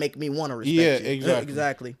that'll make me want to respect Yeah, you. exactly.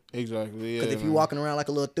 Exactly. Exactly. Yeah. Because if you man. walking around like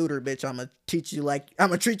a little tutor, bitch, I'm gonna treat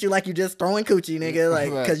you like you just throwing coochie, nigga.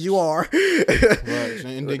 Like, Right. because you are. Right. And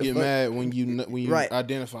they What the get fuck? mad when you Right.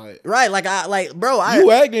 identify it. Right. Like, bro, You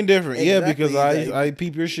acting different. Yeah, Exactly, because exactly. I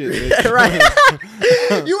peep your shit. Bitch.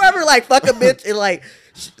 Right. You ever like fuck a bitch and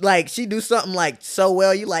like she do something like so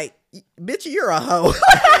well, you like, bitch, you're a hoe.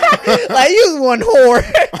 Like, you one whore.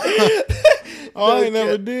 Oh, I ain't No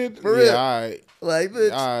never cap. did. For Yeah, real. all right. Like,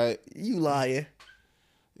 bitch, All right. you lying.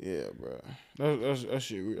 Yeah, bro. That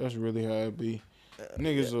shit. That's really how it be.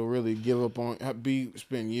 Niggas will really give up on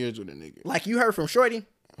spend years with a nigga. Like, you heard from Shorty?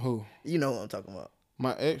 Who? You know what I'm talking about.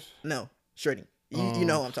 My ex? No, Shorty. You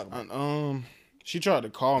know what I'm talking about. She tried to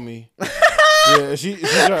call me. Yeah, she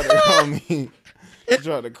tried to call me. She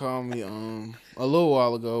tried to call me a little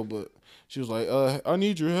while ago, but she was like, I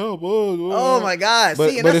need your help. Oh my God. But,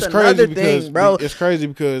 See, and but that's it's crazy another because thing, bro. it's crazy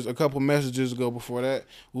because a couple messages ago before that,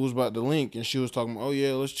 we was about to link and she was talking about, oh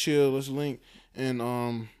yeah, let's chill, let's link. And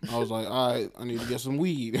I was like, all right, I need to get some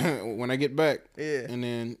weed when I get back. Yeah. And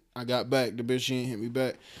then I got back. The bitch, she ain't hit me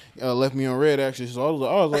back. Left me on red actually. So I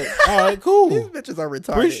was like, all right, These cool. bitches are retarded.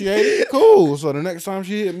 Appreciate it. Cool. So the next time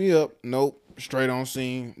she hit me up, nope. straight on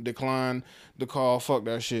scene, decline the call. Fuck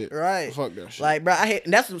that shit. Right. Fuck that shit. Like, bro, I hate.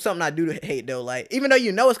 And that's something I do hate though. Like, even though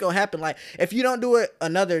you know it's gonna happen, like, if you don't do it,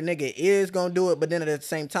 another nigga is gonna do it. But then at the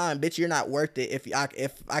same time, bitch, you're not worth it. If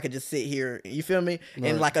I could just sit here, you feel me? Right.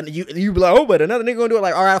 And like you be like, oh, but another nigga gonna do it.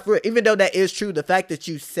 Like, all right, for it. Even though that is true, the fact that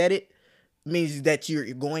you said it means that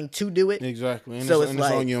you're going to do it. Exactly. And so it's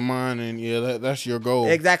like, on your mind, and yeah, that's your goal.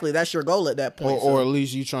 Exactly, that's your goal at that point. Or at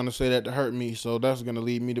least you trying to say that to hurt me, so that's gonna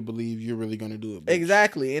lead me to believe you're really gonna do it. Bitch.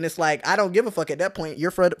 Exactly, and it's like I don't give a fuck at that point. You're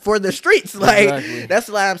for the streets. Like exactly. That's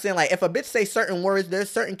why I'm saying, like, if a bitch say certain words, there's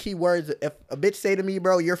certain key words. If a bitch say to me,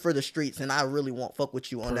 bro, you're for the streets, and I really won't fuck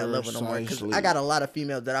with you on that level no more. Because I got a lot of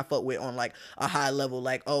females that I fuck with on like a high level.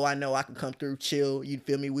 Like, oh, I know I can come through, chill. You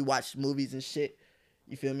feel me? We watch movies and shit.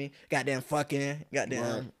 You feel me? Goddamn fucking,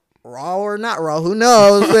 goddamn raw or not raw, who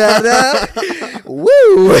knows?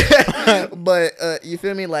 Woo! But you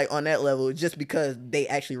feel me? Like on that level, just because they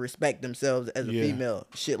actually respect themselves as a female,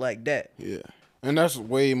 shit like that. Yeah. And that's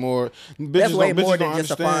way more. That's way more than just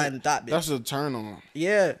a fine thought, bitch. That's a turn on.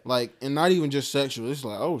 Yeah. Like, and not even just sexual. It's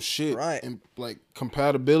like, oh shit. Right. And like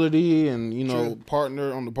compatibility and, you know,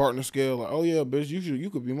 partner on the partner scale. Like, oh yeah, bitch, you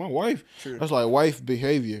could be my wife. True. That's like wife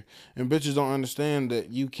behavior. And bitches don't understand that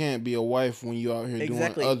you can't be a wife when you out here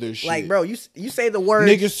doing other shit. Like, bro, you say the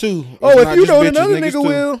words. Niggas too. Oh, if you know another nigga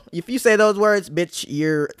will. If you say those words, bitch,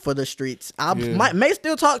 you're for the streets. I may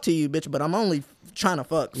still talk to you, bitch, but I'm only trying to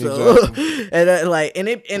fuck. So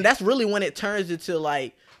exactly. and that's really when it turns into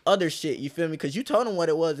like other shit. You feel me? Because you told him what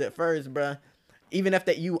it was at first, bro. Even if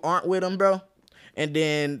that you aren't with him, bro. And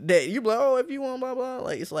then that you be like, oh, if you want blah blah.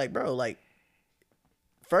 Like, it's like, bro, like,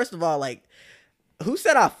 first of all, like, who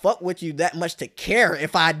said I fuck with you that much to care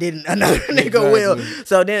if I didn't? Another nigga will.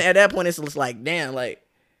 So then at that point it's just like, damn, like,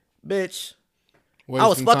 bitch. I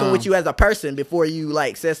was fucking with you as a person before you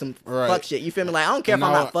like said some fuck shit. You feel me? Like, I don't care if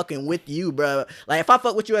I'm not fucking with you, bro. Like, if I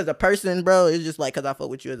fuck with you as a person, bro, it's just like because I fuck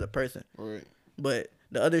with you as a person. Right. But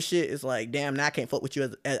the other shit is like, damn, now I can't fuck with you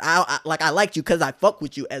as I liked you because I fuck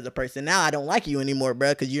with you as a person. Now I don't like you anymore,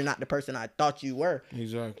 bro, because you're not the person I thought you were.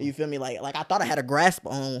 Exactly. You feel me? Like I thought I had a grasp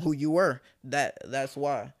on who you were. That's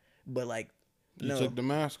why. But like, you took the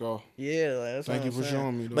mask off. Yeah. Like, that's Thank you for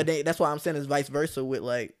showing me. Though. But that's why I'm saying it's vice versa with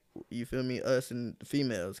like. You feel me? Us and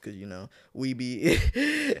females, because you know we be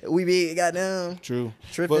goddamn true.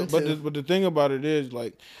 Tripping but the thing about it is,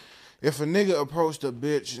 like, if a nigga approached a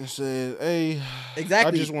bitch and said, "Hey,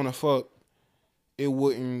 I just want to fuck," it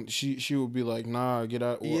wouldn't. She would be like, "Nah, get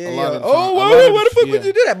out." Yeah. A lot of the time, why the fuck would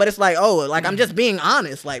you do that? But it's like, oh, like I'm just being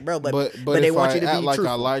honest, like, bro. But they want you to be like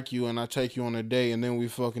truthful. I like you and I take you on a date and then we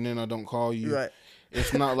fucking I don't call you. Right.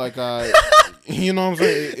 It's not like you know what I'm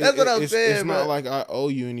saying? That's what I'm saying. It's not like I owe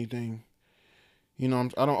you anything. You know,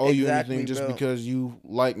 I don't owe you anything just because you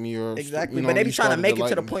like me or exactly. You know, but they be trying to make it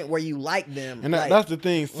to the point where you like them. And that's the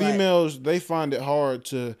thing. Females, they find it hard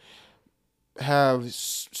to have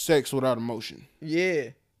sex without emotion. Yeah.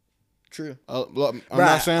 True. I'm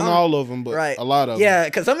not saying all of them, but a lot of them. Yeah,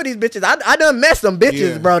 because some of these bitches, I done met some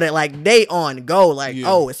bitches, bro, that like they on go. Like,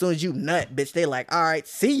 oh, as soon as you nut, bitch, they like, all right,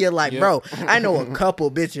 see you. Like, bro, I know a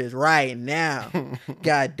couple bitches right now.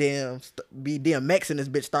 Goddamn, be DMX and this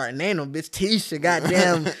bitch starting name them. Bitch Tisha,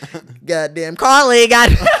 goddamn Carly,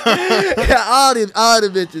 all the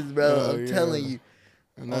bitches, bro. I'm telling you.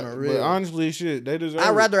 But honestly, shit, they deserve.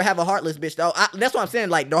 I'd rather have a heartless bitch though. That's what I'm saying.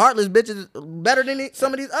 Like, the heartless bitches better than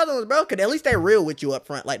some of these other ones, bro. Cause at least they real with you up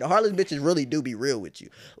front. Like, the heartless bitches really do be real with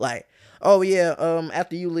you. Like, oh yeah,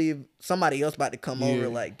 after you leave, somebody else about to come over.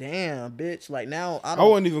 Like, damn, bitch. Like, now I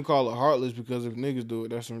wouldn't even call it heartless because if niggas do it,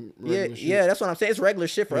 that's some regular shit. Yeah, that's what I'm saying. It's regular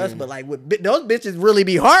shit for us. But like, those bitches really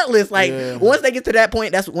be heartless. Like, once they get to that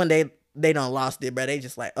point, that's when they done lost it, bro. They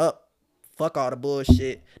just like, fuck all the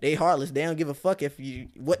bullshit. They heartless. They don't give a fuck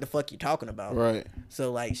what the fuck you talking about. Right.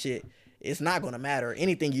 So like, shit, it's not gonna matter.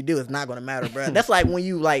 Anything you do is not gonna matter, bro. That's like when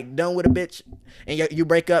you like done with a bitch and you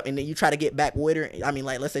break up and then you try to get back with her. I mean,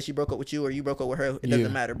 like, let's say she broke up with you or you broke up with her. It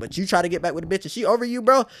doesn't matter. But you try to get back with a bitch and she over you,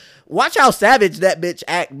 bro. Watch how savage that bitch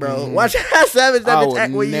act, bro. Watch how savage that bitch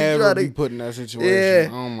act when you try to. I would never be put in that situation. Yeah.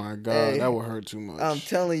 Oh my god, that would hurt too much. I'm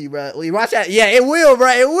telling you, bro. Watch out. Yeah, it will, bro.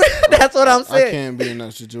 It will. That's what I'm saying. I can't be in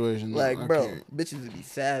that situation. Like, bro, bitches would be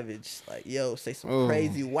savage. Like, yo, say some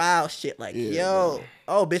crazy wild shit. Like, yo.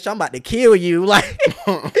 Oh, bitch, I'm about to kill you. Like,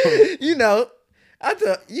 you know, I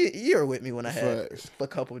thought you were with me when I had a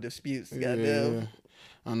couple of disputes. Goddamn.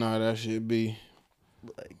 I know how that shit be.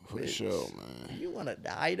 Like, for bitch, sure, man. You want to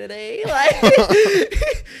die today? Like,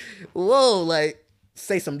 whoa, like,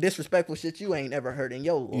 say some disrespectful shit you ain't ever heard in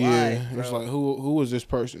your life. Yeah, bro. it's like who was this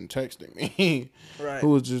person texting me? Right. Who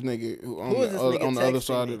was this nigga on the other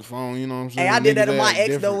side of the phone? You know what I'm saying? Hey, I did that to my ex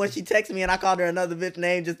different. though when she texted me and I called her another bitch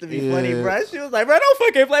name just to be funny, bro. She was like, bro, don't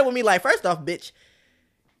fucking play with me. Like, first off, bitch,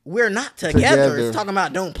 we're not together. It's talking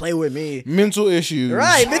about don't play with me. Mental issues.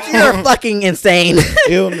 Right, bitch, you're fucking insane.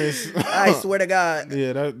 Illness. I swear to God.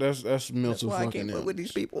 Yeah, that's mental That's why fucking I can't illness. fuck with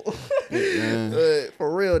these people. Yeah.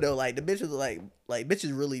 For real though, like the bitches like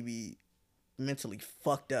bitches really be mentally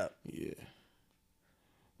fucked up. Yeah.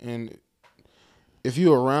 And if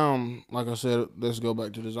you're around, like I said, let's go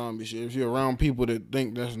back to the zombie shit. If you're around people that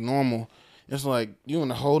think that's normal, it's like you in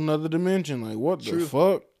a whole nother dimension. Like, what the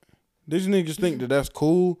fuck? These niggas think that that's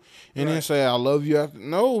cool and then say, I love you after.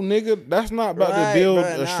 No, nigga, that's not about to build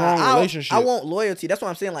a strong relationship. I want loyalty. That's what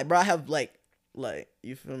I'm saying. Like, bro, I have like,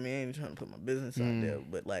 you feel me? I ain't trying to put my business out there,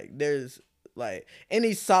 but like, there's like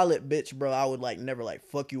any solid bitch, bro, I would like never like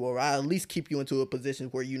fuck you, or I at least keep you into a position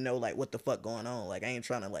where you know like what the fuck going on. Like I ain't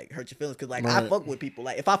trying to like hurt your feelings, cause like I fuck with people.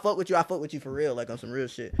 Like if I fuck with you, I fuck with you for real, like on some real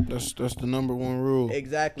shit. That's the number one rule.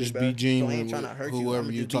 Exactly. Just bro. be genuine So I ain't trying to hurt you.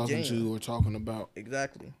 whoever you're talking to or talking about.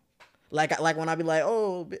 Exactly. Like when I be like,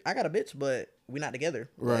 oh, I got a bitch, but we not together.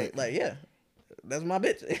 Right. Like yeah. That's my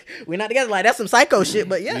bitch. We not together. Like that's some psycho shit,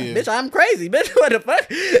 but yeah, bitch, I'm crazy, bitch. What the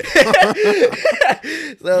fuck?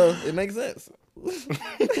 So it makes sense.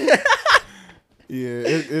 Yeah,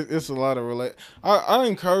 it's a lot of I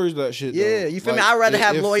encourage that shit. Yeah, though. you feel like, me? I'd rather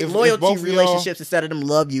have loyalty relationships y'all, instead of them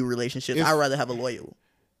love you relationships. I'd rather have a loyal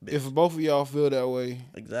bitch. If both of y'all feel that way,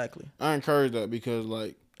 exactly, I encourage that because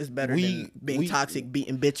like it's better than being toxic,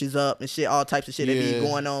 beating bitches up and shit, all types of shit that be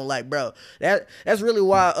going on. Like, bro, that's really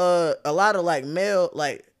why a lot of like male,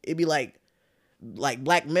 like it be like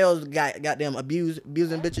black males got goddamn abusing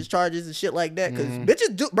bitches charges and shit like that. Cause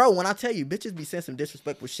bitches do, bro. When I tell you, bitches be saying some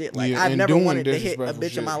disrespectful shit. Like I've never wanted to hit a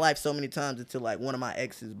bitch in my life so many times until like one of my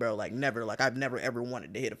exes, bro. Like never, like I've never ever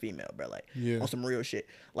wanted to hit a female, bro. Like on some real shit.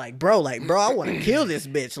 Like bro, I want to kill this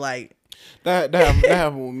bitch. Like that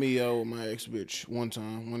happened with me, with my ex bitch one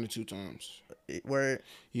or two times. Word.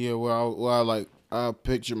 Yeah, where I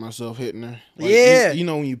pictured myself hitting her. Like, yeah, you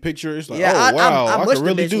know when you picture, it's like, yeah, oh wow, I could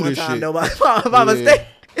really do this shit. Though, by mistake,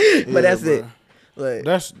 but that's bro. it. Like,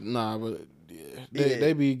 that's but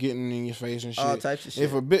they be getting in your face and shit. All types of shit.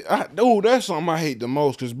 If a bitch, that's something I hate the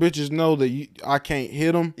most because bitches know that I can't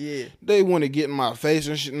hit them. Yeah, they want to get in my face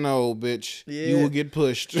and shit. No, bitch, you will get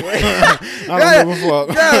pushed. I don't give a fuck.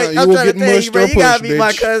 You will get mushed or pushed, you gotta be bitch.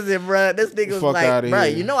 My cousin, bro. This nigga was like, bro,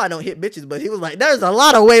 here. you know I don't hit bitches, but he was like, there's a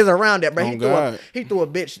lot of ways around that, bro. He threw a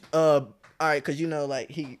bitch. All right, because you know,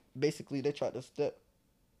 like he basically they tried to step.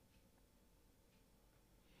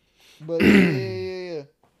 But yeah.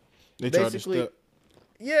 They tried to step.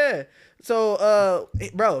 Yeah. So,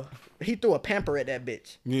 bro, he threw a pamper at that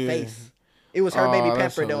bitch face. It was her baby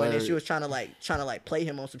pamper though, and then she was trying to like play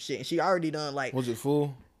him on some shit, and she already done like. Was it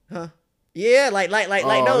full? Huh? Yeah, like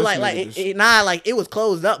it was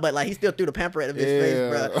closed up, but like he still threw the pamper at the bitch face,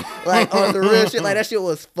 bro. Like on the real shit, like that shit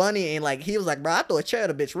was funny, and like he was like, bro, I throw a chair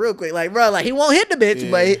at the bitch real quick, like bro, like he won't hit the bitch,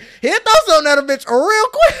 but he'll throw something at the bitch real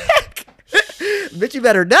quick. Bitch, you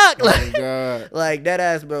better duck. Like, God. Like that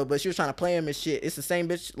ass, bro. But she was trying to play him and shit. It's the same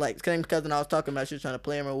bitch, like same cousin I was talking about. She was trying to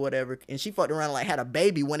play him or whatever, and she fucked around and, like had a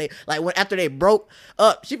baby when after they broke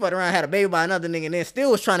up. She fucked around and had a baby by another nigga, and then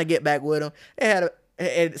still was trying to get back with him. And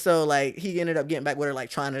so like he ended up getting back with her, like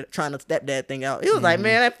trying to stepdad thing out. He was like,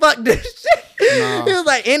 man, fuck this shit. Nah. He was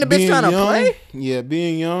like, ain't the bitch trying to play? Yeah,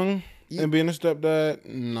 being young. And being a stepdad,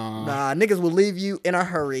 nah, niggas will leave you in a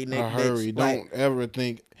hurry, nigga. Bitch. Don't ever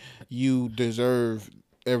think you deserve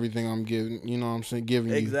everything I'm giving. You know what I'm saying?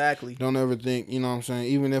 Giving exactly. You. Don't ever think. You know what I'm saying?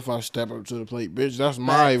 Even if I step up to the plate, bitch, that's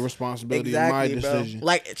my responsibility, my decision. Bro.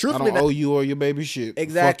 Like truthfully, I don't owe you or your baby shit.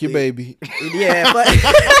 Exactly. Fuck your baby. Yeah, but.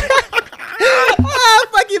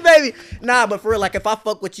 Fuck you, baby. Nah, but for real, like if I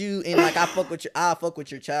fuck with you and like I fuck with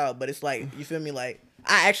your child, but it's like you feel me, like.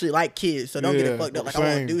 I actually like kids, so don't get it fucked up. Like I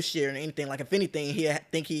won't do shit or anything. Like if anything,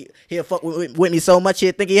 he'll fuck with me so much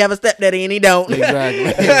he'll think he have a stepdaddy and he don't.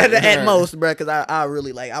 Exactly. At most, bro. Because I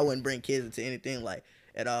really like I wouldn't bring kids into anything like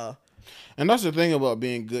at all. And that's the thing about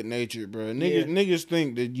being good natured, bro. Niggas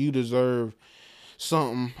think that you deserve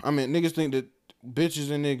something. I mean, niggas think that bitches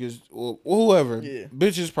and niggas or whoever,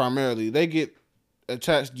 bitches primarily, they get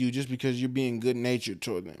attached to you just because you're being good natured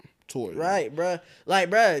toward them. Right, bro. Like,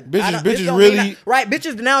 bro. Bitches really. Right,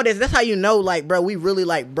 bitches nowadays, that's how you know, like, bro, we really,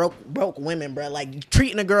 like, broke women, bro. Like,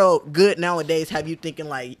 treating a girl good nowadays have her thinking,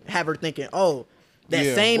 oh, That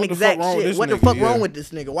Yeah. same What the exact fuck wrong with shit. this What the nigga? fuck Yeah. wrong with this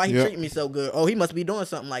nigga? Why he Yep. treating me so good? Oh, he must be doing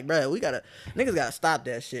something. Like, bro, niggas gotta stop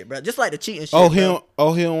that shit, bro. Just like the cheating shit. Oh,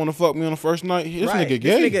 bro. he don't want to fuck me on the first night. This Right. nigga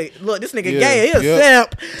gay. This nigga Yeah, gay. He a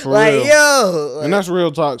yep. simp. For Like, real. yo. Like, And that's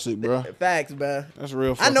real toxic, bro. facts, bro. That's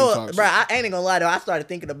real I fucking know, toxic. bro. I ain't gonna lie though. I started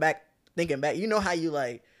thinking back. You know how you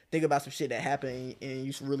like think about some shit that happened and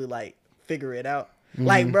you should really like figure it out.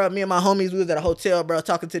 Like, bro, me and my homies, we was at a hotel, bro,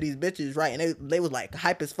 talking to these bitches, right? And they was like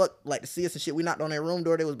hype as fuck, like to see us and shit. We knocked on their room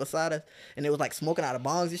door, they was beside us, and they was like smoking out of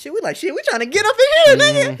bongs and shit. We like, shit, we trying to get up in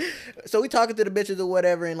here, nigga. So we talking to the bitches or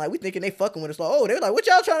whatever, and like we thinking they fucking with us. Like, oh, they were like, what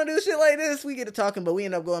y'all trying to do shit like this? We get to talking, but we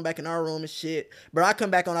end up going back in our room and shit. Bro, I come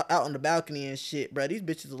back out on the balcony and shit, bro. These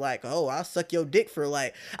bitches are like, oh, I'll suck your dick for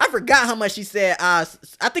like, I forgot how much she said. I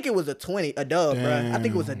think it was a dub, bro. I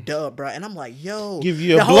think it was a dub, bro. And I'm like, yo, Give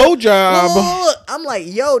you a blowjob. Look, I'm like,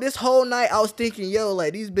 yo, this whole night I was thinking, yo,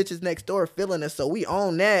 like these bitches next door feeling us, so we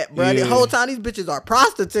own that, bro. Yeah. The whole time these bitches are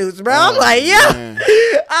prostitutes, bro. I'm like, yo, man.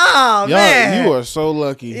 oh man, You are so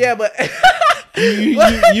lucky. yeah, but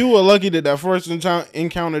You were lucky that first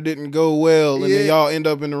encounter didn't go well, and then Yeah. y'all end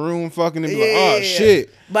up in the room fucking and be like, Yeah. oh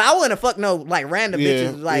shit. But I wouldn't fuck no like random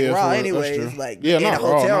bitches like yeah, raw for real. anyways, That's true. like Yeah, in a not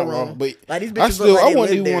raw, hotel not room. raw, but like these bitches I look like wouldn't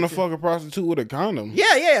they even live want to there. fuck a prostitute with a condom.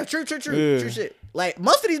 Yeah, true, Yeah. shit. Like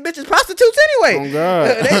most of these bitches prostitutes anyway. Oh,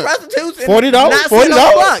 God. They prostitutes. and $40? not sitting on the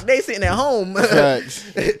 $40? block. They sitting at home. Facts.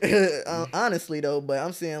 Honestly though, but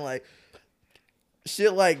I'm saying like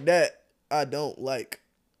shit like that. I don't like.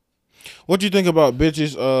 What you think about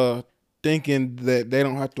bitches thinking that they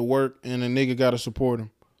don't have to work and a nigga gotta support them?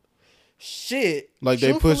 Shit. Like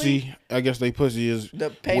they Truthfully, pussy, I guess they pussy is the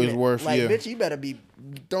payment. worth, like, yeah. bitch, you better be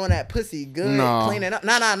throwing that pussy good, Nah. cleaning up.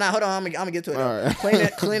 Nah. Hold on, I'm gonna get to it. All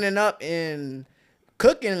right. Cleaning up and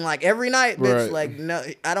cooking like every night, bitch. Right. Like no,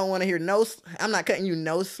 I don't want to hear no. I'm not cutting you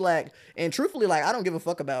no slack. And truthfully, like I don't give a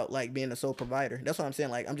fuck about like being a sole provider. That's what I'm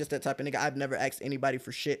saying. Like I'm just that type of nigga. I've never asked anybody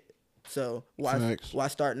for shit. So Facts. why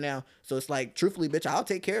start now? So it's like, truthfully, bitch, I'll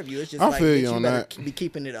take care of you. It's just I like, feel bitch, you you on better that. be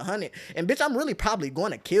keeping it 100. And bitch, I'm really probably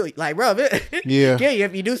going to kill you. Like, bro, Yeah. kill you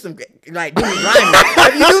if you do some like do me grimy.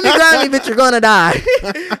 If you do me grimy, bitch, you're gonna die.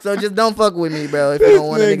 So just don't fuck with me, bro. If you don't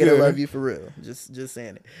want a nigga to Nigga. love you for real, just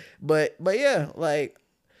saying it. But yeah, like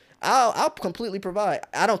I'll completely provide.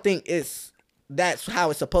 I don't think that's how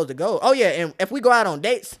it's supposed to go. Oh yeah, and if we go out on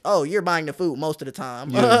dates, oh, you're buying the food most of the time.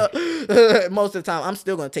 Yeah. Most of the time, I'm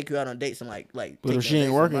still gonna take you out on dates and like. But take if you she on ain't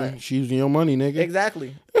dates working, and buy- she using your money, nigga.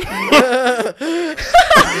 Exactly.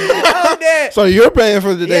 I'm dead. So you're paying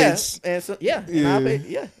for the Yeah, dates. and so yeah, Yeah.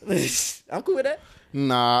 And I'm cool with that.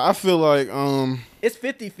 Nah, I feel like It's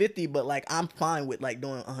 50-50, but like I'm fine with like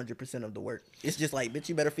doing 100% of the work. It's just like, bitch,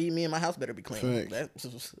 you better feed me and my house better be clean.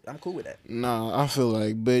 I'm cool with that. I feel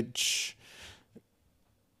like, bitch,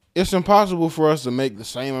 it's impossible for us to make the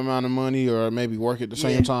same amount of money or maybe work at the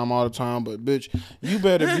same time all the time. But bitch, you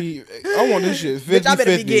better be. I want this shit 50-50. Bitch, I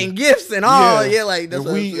better be getting gifts and all. Yeah, like that's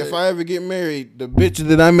if I ever get married, the bitch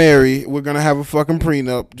that I marry, we're gonna have a fucking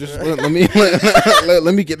prenup. Just let me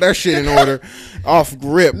let me get that shit in order, off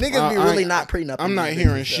grip. Niggas be really not prenup. I'm not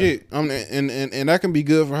hearing shit. And that can be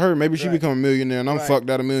good for her. Maybe she become a millionaire and I'm fucked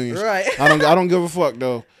out of millions. Right. I don't give a fuck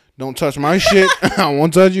though. Don't touch my shit. I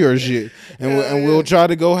won't touch your shit. And we'll try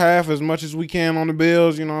to go half as much as we can on the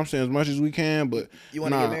bills. You know what I'm saying? As much as we can. But You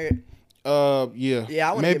want to get married? Yeah.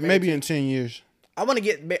 Yeah, I wanna get married maybe too. in 10 years. I want to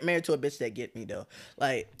get married to a bitch that get me though.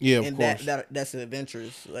 Like, Yeah, of and course. that's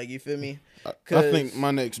adventurous. Like, you feel me? I 'Cause think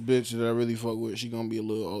my next bitch that I really fuck with, she gonna be a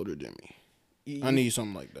little older than me. I need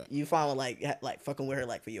something like that. You find like fucking with her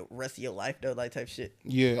like for your rest of your life though, like type shit.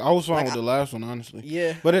 Yeah, I was fine Like, with the last one, honestly.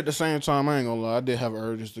 Yeah. But at the same time, I ain't gonna lie, I did have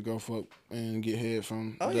urges to go fuck and get head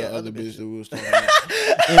from the yeah, other other bitch bitches. that we was talking about.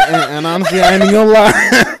 and honestly, I ain't even gonna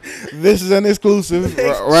lie. This is an exclusive.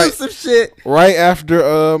 Exclusive shit. Right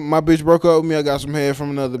after my bitch broke up with me, I got some head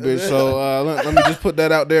from another bitch. So let me just put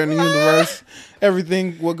that out there in the universe.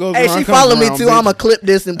 Everything what goes Hey, around she comes follow me around, too. bitch. I'ma clip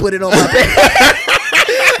this and put it on my page.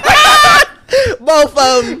 Both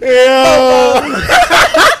of them. Yeah.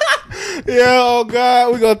 Yeah, oh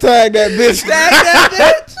God, we gonna tag that bitch. Tag that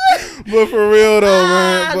bitch. But for real though,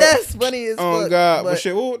 man. But, That's funny as oh fuck. God, but but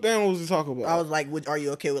shit, what damn was we talking about? I was like, are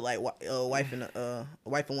you okay with like wife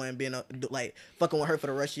and one being like fucking with her for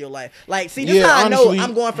the rest of your life? Like, see, this is how honestly, I know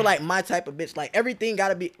I'm going for like my type of bitch. Like everything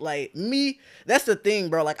gotta be like me. That's the thing,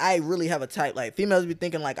 bro. Like I really have a type. Like females be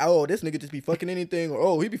thinking like, oh, this nigga just be fucking anything, or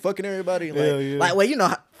oh, he be fucking everybody. Like, Hell yeah. like well, you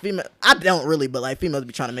know, female. I don't really, but like females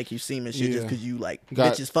be trying to make you seem and shit Yeah. just because you like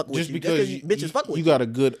Got- bitches fuck with just you. because Just because bitches fuck with you got a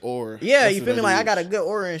good aura. Yeah, That's you what feel me? that Like I is. got a good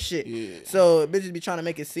aura and shit. Yeah. So bitches be trying to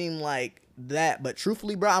make it seem like that. But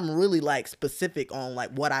truthfully, bro, I'm really like specific on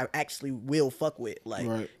like what I actually will fuck with. Like,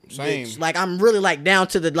 right. Same. Bitch, like I'm really like down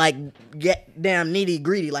to the like get damn nitty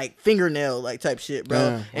gritty like fingernail like type shit,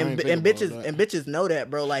 bro. And bitches know that,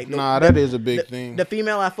 bro. Like that is a big thing. The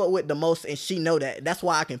female I fuck with the most, and she know that. That's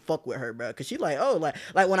why I can fuck with her, bro. Cause she like, oh,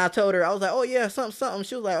 like when I told her, I was like, oh yeah, something.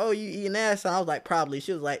 She was like, oh, you eating ass? And I was like, probably.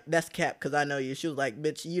 She was like, that's cap, cause I know you. She was like,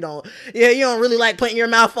 bitch, you don't really like putting your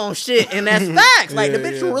mouth on shit, and that's facts. Like the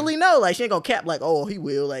bitch really know. Like she ain't gonna cap. Like, oh, he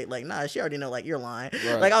will. Like nah, she already know. Like you're lying.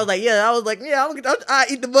 Right. Like I was like, yeah, I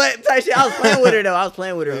eat the butt type shit. I was playing with her though. I was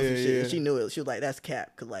playing with her on some shit. And she knew it. She was like, that's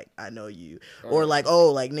cap, cause like I know you. Right. Or like,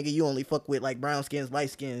 oh, like nigga, you only fuck with like brown skins, light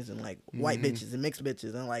skins, and like white bitches and mixed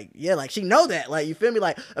bitches. And like, yeah, like she know that. Like you feel me?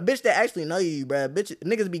 Like a bitch that actually know you, bro.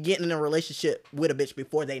 Niggas be getting in a relationship with a bitch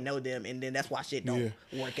before they know them, and then that's why shit don't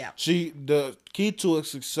work out. See, the key to a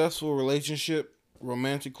successful relationship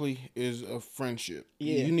romantically is a friendship.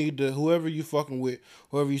 Yeah. You need to, whoever you fucking with,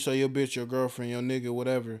 whoever you say your bitch, your girlfriend, your nigga,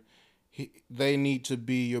 whatever, they need to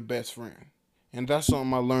be your best friend. And that's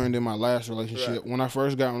something I learned in my last relationship. Right. When I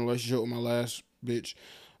first got in a relationship with my last bitch,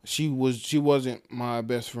 she wasn't my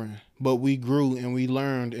best friend, but we grew and we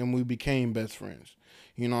learned and we became best friends.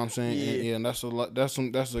 You know what I'm saying? Yeah. And that's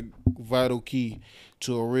a vital key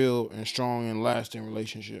to a real and strong and lasting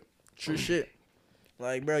relationship. True shit.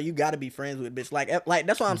 Like, bro, you gotta be friends with bitch. Like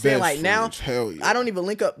that's what I'm saying. Like friends. Now, hell yeah. I don't even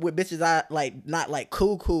link up with bitches I like, not like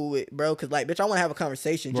cool with, bro. Cause like, bitch, I want to have a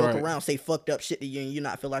conversation, joke around, say fucked up shit to you, and you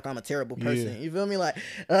not feel like I'm a terrible person. You feel me? Like,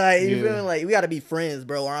 you feel me? Like, we gotta be friends,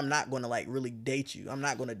 bro, or I'm not gonna like really date you. I'm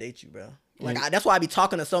not gonna date you, bro. Like, that's why I be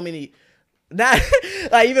talking to so many. Like,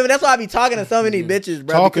 you feel me? That's why I be talking to so many bitches,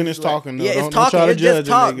 bro. Talking is talking. Yeah, it's talking. It's just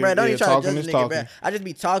talk, bro. Don't even try to judge a nigga, bro. I just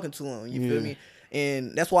be talking to him. You feel me?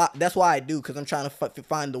 And that's why I do, because I'm trying to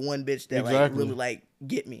find the one bitch that like really like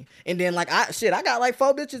get me. And then like I got like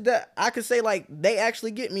 4 bitches that I could say like they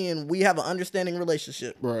actually get me, and we have an understanding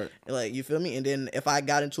relationship. Right. Like, you feel me? And then if I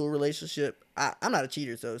got into a relationship, I'm not a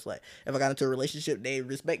cheater, so it's like if I got into a relationship, they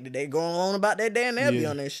respect it. They go on about that day and they'll be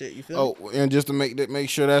on that shit. You feel me? And just to make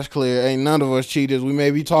sure that's clear, ain't none of us cheaters. We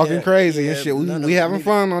may be talking crazy and shit. We having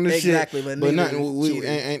fun on this shit. But nothing. We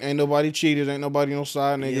ain't nobody cheated. Ain't nobody no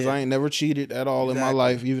side niggas. I ain't never cheated at all in my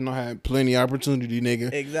life, even though I had plenty of opportunity,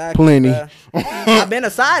 nigga. Exactly. Plenty. I've been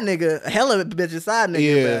a side nigga, a hell of a bitch a side nigga.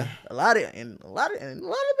 Yeah. Bro. A lot of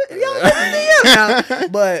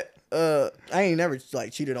bitches. But I ain't never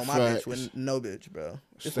like cheated on my bitch with no bitch, bro.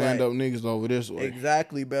 It's stand up niggas over this way.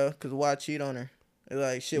 Exactly, bro. Cause why cheat on her? It's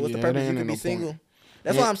like shit. What's the purpose? You could be single. Point.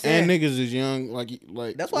 That's what I'm saying. And niggas is young, like.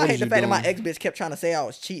 That's why I hate the fact that my ex bitch kept trying to say I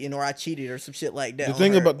was cheating or I cheated or some shit like that. The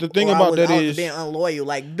thing about that is I was being unloyal,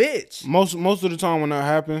 like bitch. Most of the time when that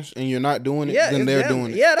happens and you're not doing it, then they're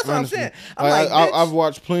doing it. Yeah, that's honestly. What I'm saying. I've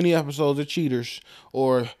watched plenty of episodes of Cheaters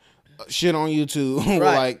or shit on YouTube.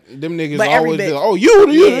 Like them niggas always be like, oh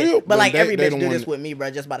you. But like every bitch do this with me, bro.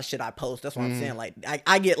 Just by the shit I post. That's what I'm saying. Like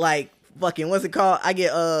I get like fucking what's it called? I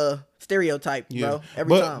get stereotype, bro.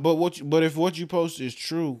 Every time. But if what you post is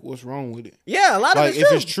true, what's wrong with it? Yeah, a lot of it's true.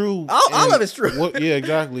 If it's true, all of it's true.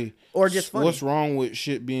 Exactly. Or just funny. What's wrong with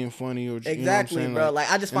shit being funny? Or exactly, you know bro. Like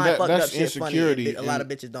I just find fucked up shit funny. A lot of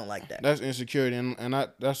bitches don't like that. That's insecurity, and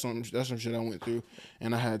that's some shit I went through,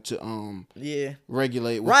 and I had to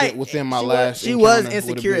regulate within my last. She was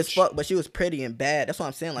insecure as fuck, but she was pretty and bad. That's what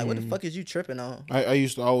I'm saying. Like, what the fuck is you tripping on? I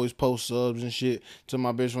used to always post subs and shit to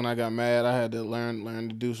my bitch when I got mad. I had to learn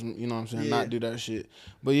to do some, you know what I'm saying, not do that shit.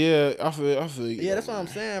 But yeah, I feel you. Yeah, that's what I'm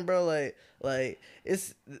saying, bro. Like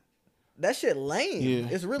it's. That shit lame. Yeah.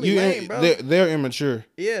 It's really lame, bro. They're immature.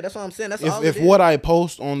 Yeah, that's what I'm saying. That's if what I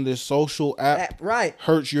post on this social app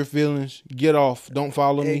hurts your feelings, get off. Don't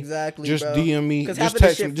follow me. Exactly. Just bro. DM me. Just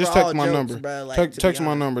text me. Just text my number. Bro, like, text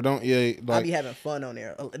my number. Don't I be having fun on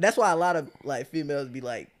there. That's why a lot of like females be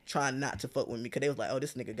like trying not to fuck with me, because they was like, oh,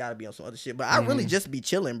 this nigga gotta be on some other shit. But I really just be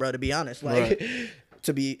chilling, bro. To be honest, like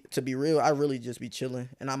to be real, I really just be chilling,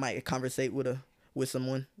 and I might conversate with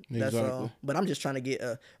someone. That's all. But I'm just trying to get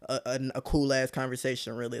a cool ass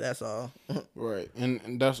conversation, really. That's all. Right.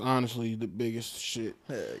 And that's honestly the biggest shit.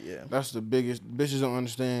 Hell yeah. That's the biggest. Bitches don't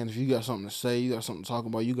understand. If you got something to say, you got something to talk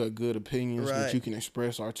about, you got good opinions that you can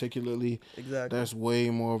express articulately. Exactly. That's way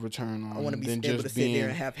more of a turn on. I want to be able to sit there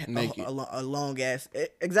and have a long ass.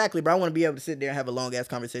 Exactly, bro. I want to be able to sit there and have a long ass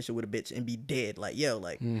conversation with a bitch and be dead. Like, yo,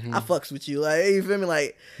 like I fucks with you. Like, you feel me?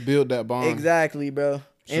 Like, build that bond. Exactly, bro.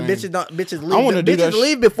 And bitches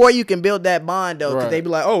leave before you can build that bond though, because they be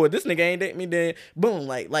like, oh, well, this nigga ain't date me, then boom,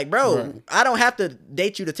 like bro, I don't have to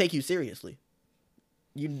date you to take you seriously.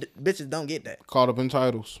 You bitches don't get that. Caught up in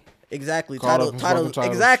titles. Exactly. Caught up in fucking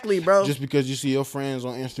Titles. Exactly, bro. Just because you see your friends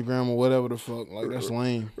on Instagram or whatever the fuck, like that's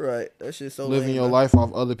lame. Right. That shit's so Living lame, your bro. life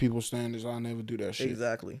off other people's standards. I'll never do that shit.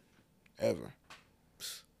 Exactly. Ever.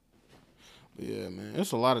 But yeah, man,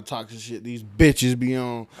 it's a lot of toxic shit these bitches be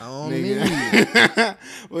on. Nigga.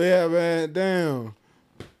 But yeah, man, damn.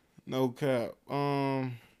 No cap.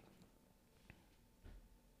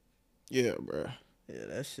 Yeah, bro. Yeah,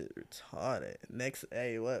 that shit retarded. Next,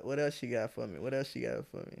 hey, what else you got for me?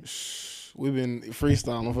 We've been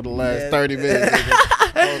freestyling for the last 30 minutes.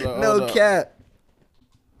 Hold up. Cap.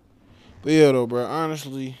 But yeah, though, bro,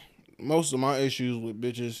 honestly, most of my issues with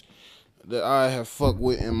bitches that I have fucked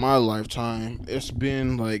with in my lifetime, it's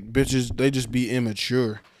been like bitches, they just be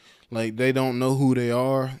immature. Like, they don't know who they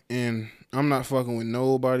are, and I'm not fucking with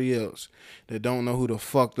nobody else that don't know who the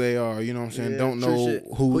fuck they are. You know what I'm saying? Yeah, don't know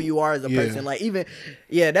who you are as a person. Like, even,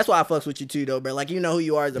 that's why I fucks with you too, though, bro. Like, you know who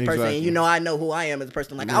you are as a person, and you know I know who I am as a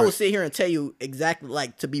person. Like, right. I will sit here and tell you exactly,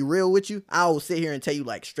 like, to be real with you, I will sit here and tell you,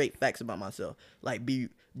 like, straight facts about myself. Like, be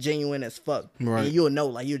genuine as fuck. Right. And you'll know,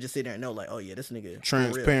 like, you'll just sit there and know, like, oh, yeah, this nigga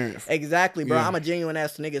transparent. Exactly, bro. Yeah. I'm a genuine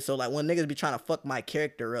ass nigga, so, like, when niggas be trying to fuck my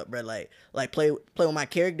character up, bro, like play with my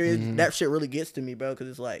character, that shit really gets to me, bro, because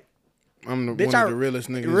it's like, I'm one of the realest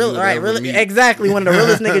niggas you'll ever meet. Exactly, one of the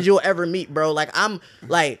realest niggas you'll ever meet, bro. Like, I'm,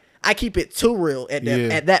 like, I keep it too real at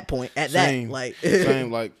that point. Same, like,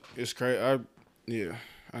 it's crazy. I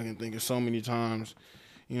can think of so many times,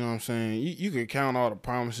 you know what I'm saying? You could count all the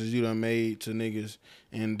promises you done made to niggas,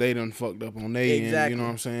 and they done fucked up on their end, you know what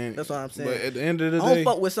I'm saying? That's what I'm saying. But at the end of the day, I don't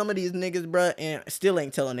fuck with some of these niggas, bro, and still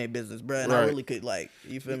ain't telling their business, bro. And I really could, like,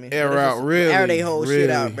 you feel me? Air they whole shit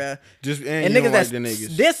out, bro. Just and niggas that's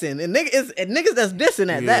dissing, and niggas that's dissing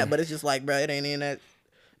at that, but it's just like, bro, it ain't in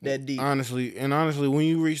that deep. Honestly, when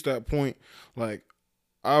you reach that point, like,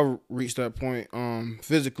 I reached that point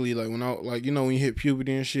physically, like when when you hit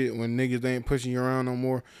puberty and shit, when niggas ain't pushing you around no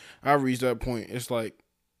more, I reached that point. It's like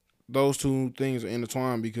those two things are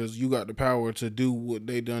intertwined because you got the power to do what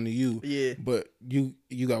they done to you. Yeah. But you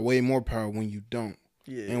got way more power when you don't.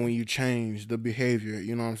 Yeah. And when you change the behavior,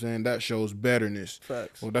 you know what I'm saying? That shows betterness.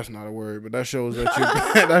 Facts. Well, that's not a word, but that shows that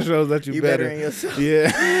you better. Bettering yourself.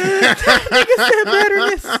 Yeah. Nigga said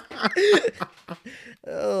betterness.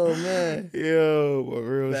 Oh man. Yo, but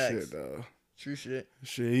real Facts. shit though. True shit.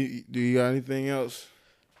 Shit, do you got anything else?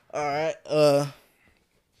 All right.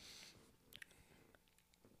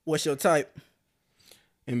 What's your type?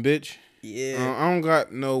 And bitch? Yeah. I don't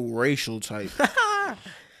got no racial type.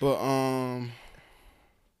 But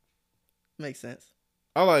makes sense.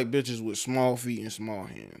 I like bitches with small feet and small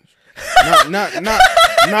hands.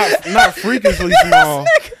 Not freakishly small.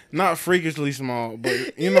 Not freakishly small,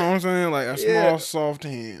 but you know what I'm saying? Like a small, soft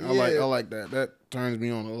hand. I like that. That turns me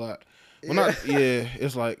on a lot. Well,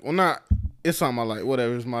 it's something I like.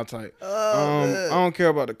 Whatever, it's my type. I don't care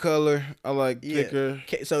about the color. I like thicker.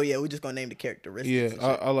 So we just gonna name the characteristics.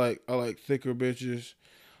 Yeah, I like thicker bitches.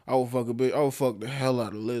 I would fuck a bitch. I would fuck the hell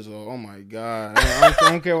out of Lizzo. Oh my god. I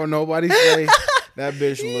don't care what nobody say. That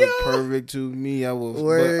bitch look perfect to me. I would,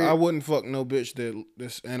 but I wouldn't fuck no bitch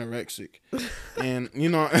that's anorexic. And you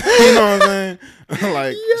know what I'm saying?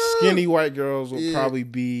 Like skinny white girls will probably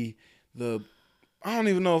be the. I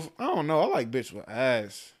don't know. I like bitch with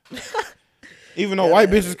ass. Even though white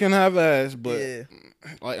bitches can have ass, but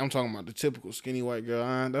like I'm talking about the typical skinny white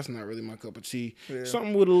girl. That's not really my cup of tea. Yeah.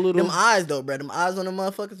 Something with a little. Them eyes though, bro. Them eyes on them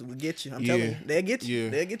motherfuckers will get you. I'm telling you, they'll get you.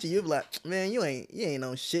 They'll get you. You'll be like, man, you ain't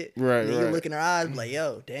no shit. Right. And then you look in her eyes, be like,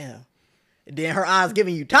 yo, damn. And then her eyes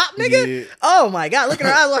giving you top, nigga. Yeah. Oh my god, look at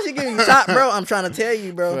her eyes while she giving you top, bro. I'm trying to tell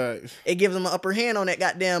you, bro. Facts. It gives them an upper hand on that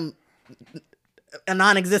goddamn a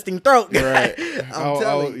non-existing throat. Right. I'm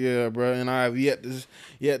telling you. Yeah, bro. And I have yet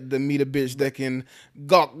to meet a bitch that can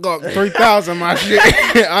gawk 3,000 my shit.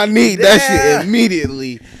 I need that shit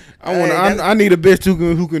immediately. I need a bitch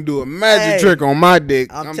who can do a magic trick on my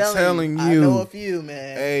dick. I'm telling you. I know a few,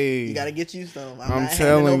 man. Hey, you gotta get you some. I'm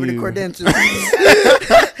telling over you. The credentials.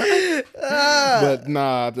 But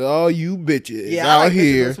nah, to all you bitches out I like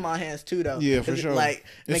here. With small hands too, though. Yeah, for sure. Like,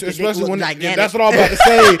 especially when that's what I was about to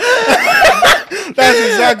say. That's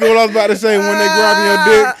exactly what I was about to say. When they grab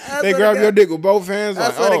your dick, they grab your dick with both hands.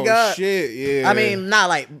 Like, oh shit, yeah. I mean, not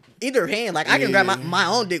like either hand. Like I can grab my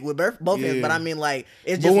own dick with both hands, but I mean, like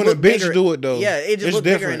it's just. But when a bitch do it though, it just looks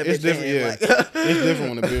bigger in the bitch hand. Yeah, it's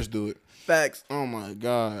different when a bitch do it. Facts. Oh my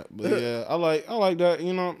god, but yeah, I like that.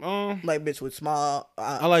 You know, like bitch with small.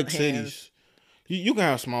 I like hands. titties. You can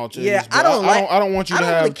have small titties. Yeah, I don't want you to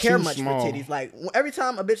have really care too much small. for titties. Like every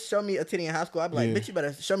time a bitch show me a titty in high school, I be like, bitch, you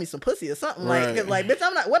better show me some pussy or something. Right. Like, bitch,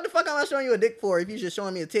 I'm not. What the fuck am I showing you a dick for if you just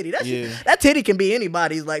showing me a titty? That titty can be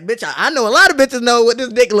anybody's. Like, bitch, I know a lot of bitches know what this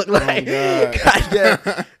dick look like. Oh,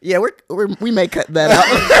 God. Yeah, we may cut that out.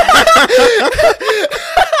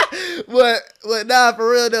 but nah,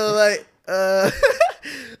 for real though,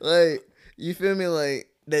 like you feel me? Like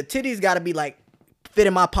the titties got to be like fit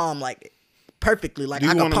in my palm, like perfectly. Like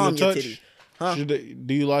I can palm your titty. Huh?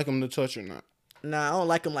 Do you like them to touch or not? Nah, I don't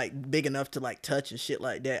like them like big enough to like touch and shit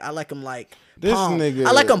like that. I like them like this palm. Nigga.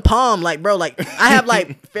 I like them palm, like bro. Like I have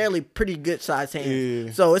like fairly pretty good sized hands,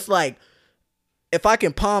 yeah. So it's like if I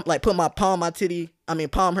can palm, like put my palm her titty,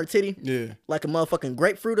 yeah, like a motherfucking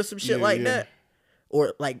grapefruit or some shit that,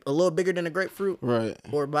 or like a little bigger than a grapefruit, right?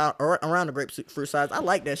 Or around the grapefruit size. I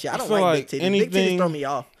like that shit. I don't like like big titties. Big titties throw me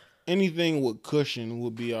off. Anything with cushion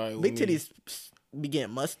would be alright. Big titties be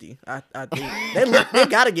getting musty. I think they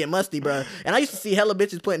gotta get musty, bro. And I used to see hella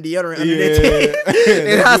bitches putting deodorant under their titties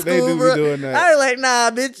in high school, bro. I was like,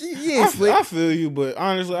 nah, bitch, you ain't slick. I feel you, but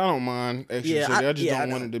honestly, I don't mind extra titty. I just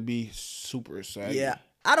don't want it to be super saggy. Yeah.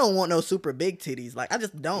 I don't want no super big titties. Like, I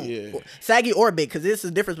just don't. Yeah. Saggy or big, because there's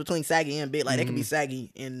a difference between saggy and big. Like, they can be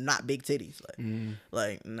saggy and not big titties.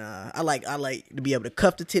 Like, nah. I like to be able to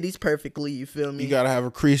cuff the titties perfectly. You feel me? You gotta have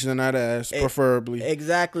a crease in that ass, preferably.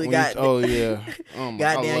 Exactly. Yeah.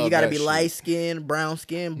 Goddamn, you gotta be light skin, brown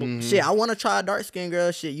skin. Shit, I want to try a dark skin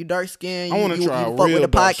girl. Shit, you dark skin. I want to try you a fuck real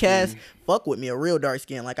with the dark podcast. Skin. Fuck with me, a real dark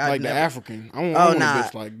skin. Like the African. I want a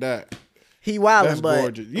bitch like that. He wildin', but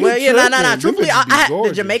gorgeous. Well, yeah, nah. Truthfully, the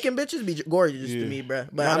gorgeous. Jamaican bitches be gorgeous to me, bro.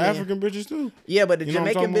 But African bitches too. Yeah, but the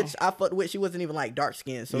Jamaican bitch I fucked with, she wasn't even like dark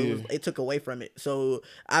skinned, so it took away from it. So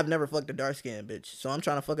I've never fucked a dark skinned bitch. So I'm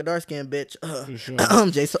trying to fuck a dark skinned bitch.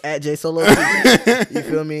 At J Solo. You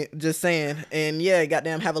feel me? Just saying. And yeah,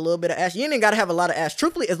 goddamn, have a little bit of ass. You ain't gotta have a lot of ass.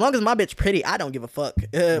 Truthfully, as long as my bitch pretty, I don't give a fuck.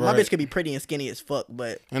 My bitch could be pretty and skinny as fuck,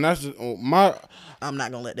 but that's just, I'm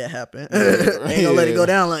not gonna let that happen. Ain't gonna let it go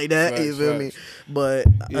down like that. You feel me? But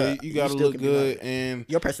you gotta look good, and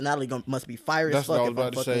your personality must be fire as fuck. That's what I was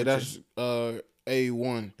about to say. That's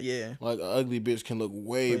A1. Yeah, like an ugly bitch can look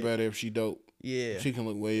way better if she dope. Yeah, she can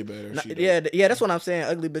look way better. Yeah, that's what I'm saying.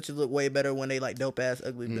 Ugly bitches look way better when they like dope ass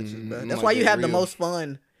ugly bitches, bro. That's why you have the most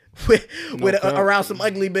fun with around some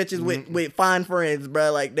ugly bitches with fine friends,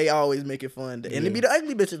 bro. Like they always make it fun, and it be the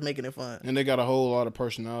ugly bitches making it fun. And they got a whole lot of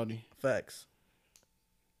personality. Facts.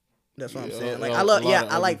 That's what I'm saying. Like I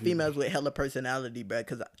like females with hella personality, bro.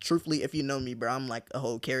 Because truthfully, if you know me, bro, I'm like a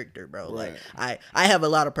whole character, bro. Right. Like I have a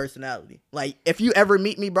lot of personality. Like if you ever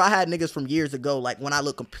meet me, bro, I had niggas from years ago. Like when I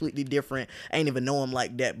look completely different, I ain't even know them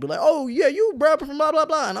like that. Be like, oh yeah, you bro from blah blah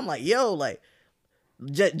blah, and I'm like, yo, like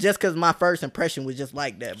just because my first impression was just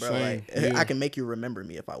like that, bro. Same. Like I can make you remember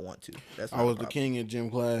me if I want to. That's I was the king in gym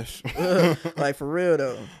class. Like for real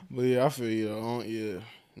though. But yeah, I feel you though. Yeah,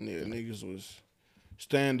 niggas was.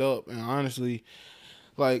 Stand up, and honestly,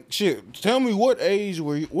 like shit. Tell me what age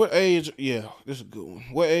were you? What age? Yeah, this is a good one.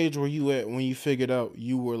 What age were you at when you figured out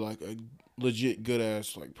you were like a legit good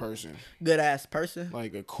ass like person? Good ass person.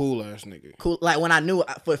 Like a cool ass nigga. Cool. Like when I knew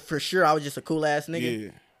for sure I was just a cool ass nigga.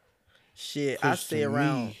 Yeah. Shit, I say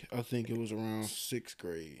around. I think it was around 6th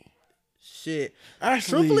grade. Shit.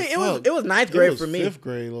 Actually, truthfully, it was 9th grade for me. 5th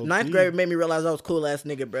grade. 9th grade made me realize I was cool ass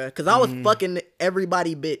nigga, bro. Cause I was fucking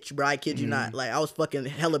everybody bitch, bro. I kid you not. Like I was fucking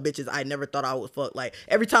hella bitches I never thought I would fuck. Like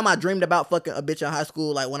every time I dreamed about fucking a bitch in high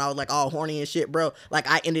school, like when I was like all horny and shit, bro. Like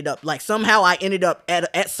I ended up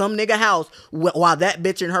at some nigga house while that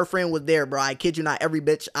bitch and her friend was there, bro. I kid you not. Every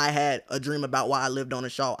bitch I had a dream about while I lived on the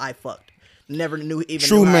Shaw, I fucked. Never knew even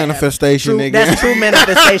true manifestation, nigga. That's true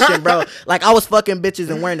manifestation, bro. Like I was fucking bitches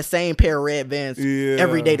and wearing the same pair of red Vans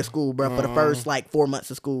every day to school, bro. For the first like 4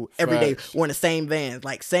 months of school, every day wearing the same Vans,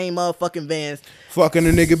 like same motherfucking Vans. Fucking a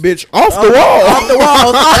nigga bitch off the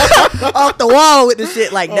wall, off the wall with the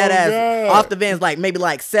shit like that ass God. off the Vans, like maybe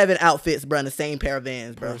like 7 outfits, bro, in the same pair of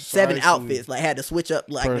Vans, bro. Precisely. 7 outfits, like had to switch up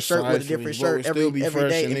like the shirt with a different shirt every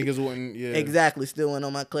day. Niggas wouldn't, exactly, still went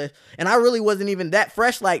on my class, and I really wasn't even that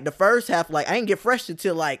fresh. Like the first half, like I didn't get fresh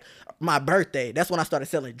until like my birthday. That's when I started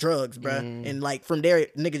selling drugs, bro. And like from there,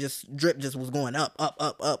 nigga drip was going up.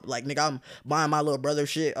 Like nigga, I'm buying my little brother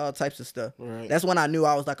shit, all types of stuff. Right. That's when I knew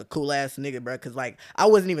I was like a cool ass nigga, bro. Cause like I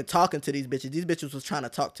wasn't even talking to these bitches. These bitches was trying to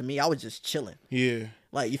talk to me. I was just chilling. Yeah.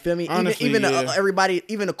 Like you feel me? Honestly, even everybody,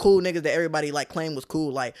 even the cool niggas that everybody like claimed was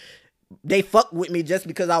cool, like they fucked with me just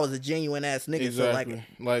because I was a genuine ass nigga. Exactly.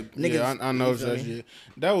 So like niggas, yeah, I noticed that shit.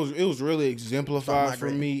 It was really exemplified for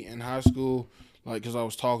me in high school. Like, cause I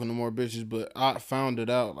was talking to more bitches, but I found it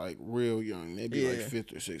out like real young, maybe like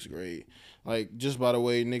 5th or 6th grade. Like, just by the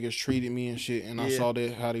way niggas treated me and shit, and I saw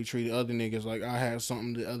that how they treated other niggas. Like, I had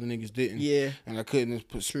something that other niggas didn't. Yeah. And I couldn't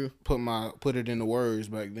put it into words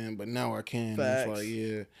back then, but now I can. It's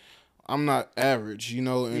like, I'm not average, you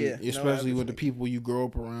know, and especially with the people you grow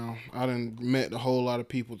up around. I done met a whole lot of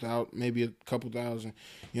people, maybe a couple thousand,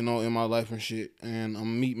 you know, in my life and shit. And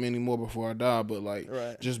I'm meet many more before I die, but like,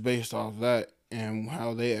 just based off that and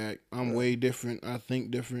how they act, I'm way different. I think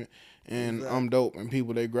different. And I'm dope, and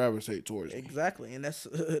people, they gravitate towards me. Exactly, and that's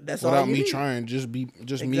without all you me need. trying, just me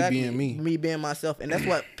being me being myself, and that's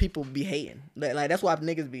what people be hating. Like that's why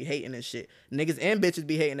niggas be hating and shit. Niggas and bitches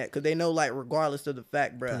be hating that because they know, like, regardless of the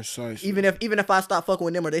fact, bro. Precisely. Even if I stop fucking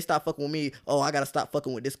with them or they stop fucking with me, I gotta stop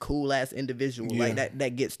fucking with this cool ass individual. Like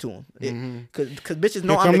that gets to them. Cause bitches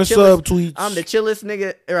know I'm the chillest. I'm the chillest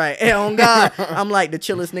nigga, right? And on God, I'm like the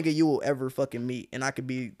chillest nigga you will ever fucking meet, and I could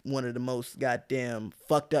be one of the most goddamn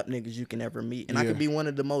fucked up niggas you can ever meet, and I could be one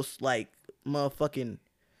of the most like motherfucking.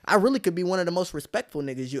 I really could be one of the most respectful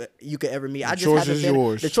niggas you could ever meet. I just have to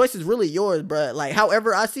yours. The choice is really yours, bro. Like,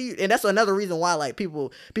 however I see you, and that's another reason why like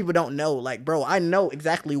people don't know. Like, bro, I know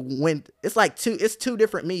exactly when it's like two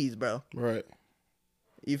different me's, bro. Right.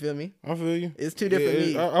 You feel me? I feel you. It's two different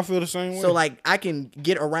me's. I feel the same way. So like, I can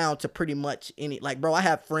get around to pretty much any. Like, bro, I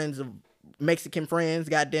have friends of Mexican friends,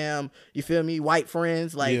 goddamn. You feel me? White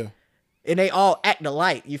friends, like. And they all act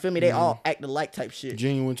alike. You feel me? They all act alike type shit.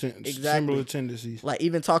 Genuine similar tendencies. Like,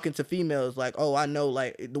 even talking to females, like, I know,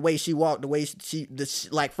 like, the way she walked, the way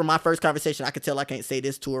like, from my first conversation, I could tell I can't say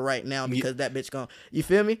this to her right now because that bitch gonna, you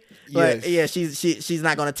feel me? But she's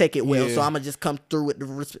not gonna take it well. So I'm gonna just come through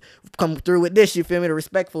with this. You feel me? The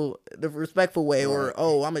respectful way. Right.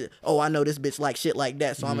 Or I know this bitch like shit like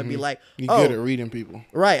that. So I'm gonna be like, you good at reading people.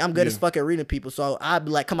 Right. I'm good as fucking reading people. So I'd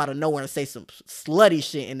be like, come out of nowhere and say some slutty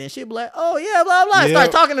shit, and then she'd be like, oh yeah, blah blah.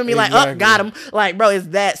 Start talking to me like, got him. Like, bro, it's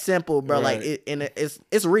that simple, bro. Right. Like,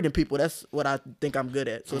 it's reading people. That's what I think I'm good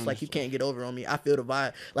at. So it's like you can't get over on me. I feel the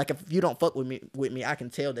vibe. Like, if you don't fuck with me, I can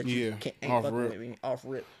tell that you ain't fucking with me off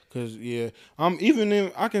rip. Cause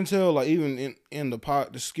I can tell, like, even in the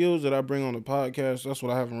skills that I bring on the podcast, that's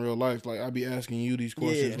what I have in real life. Like, I be asking you these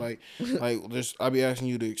questions, like I be asking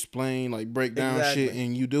you to explain, like, break down shit,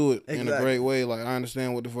 and you do it in a great way. Like, I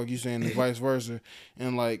understand what the fuck you saying, and vice versa,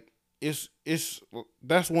 and like.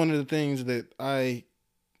 That's one of the things that I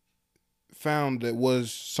found that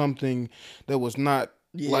was something that was not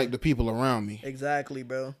like the people around me. Exactly,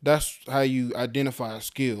 bro. That's how you identify a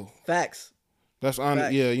skill. Facts. That's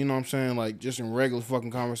honest. Yeah, you know what I'm saying? Like, just in regular fucking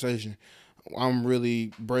conversation, I'm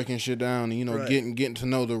really breaking shit down and, you know, getting to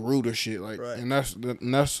know the root of shit. Like, and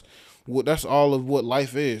that's all of what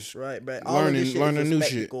life is. Right, bro. Learning new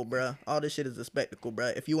shit, bro. All this shit is a spectacle, bro.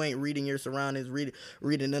 If you ain't reading your surroundings,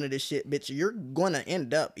 reading none of this shit, bitch, you're gonna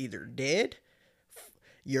end up either dead.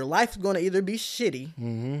 Your life's gonna either be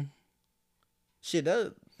shitty. Shit,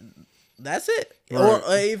 that's it. Right.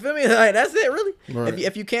 Or you feel me? Like, that's it, really. Right.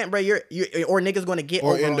 If you can't, bro, you're or niggas gonna get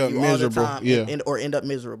over on you all the time, or end up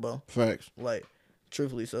miserable. Facts. Like,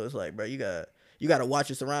 truthfully, so it's like, bro, you gotta watch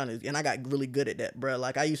your surroundings, and I got really good at that, bro.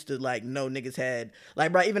 Like, I used to, like, know niggas had,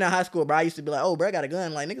 like, bro, even in high school, bro, I used to be like, oh, bro, I got a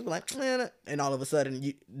gun. Like, niggas be like, man, and all of a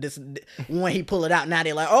sudden, when he pull it out, now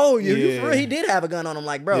they're like, oh, you for real? He did have a gun on him.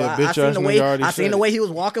 Like, bro, I seen the way he was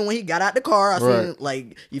walking when he got out the car. I seen,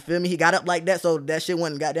 like, you feel me? He got up like that, so that shit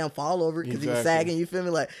wouldn't goddamn fall over because he was sagging. You feel me?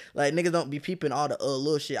 Like niggas don't be peeping all the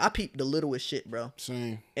little shit. I peep the littlest shit, bro.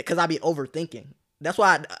 Same. Because I be overthinking. That's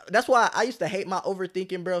why I used to hate my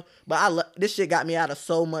overthinking, bro. But this shit got me out of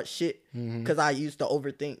so much shit because I used to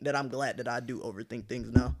overthink. That I'm glad that I do overthink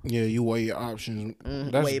things now. Yeah, you weigh your options.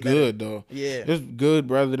 That's good though. Yeah, it's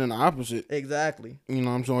good rather than the opposite. Exactly. You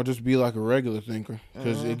know what I'm saying? Just be like a regular thinker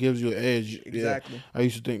because it gives you an edge. Exactly. Yeah, I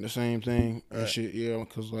used to think the same thing and shit. Yeah,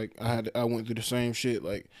 because like I went through the same shit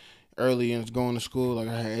like early in going to school. Like,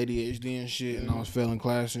 I had ADHD and shit, and I was failing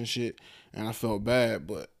class and shit, and I felt bad,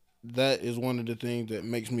 but. That is one of the things that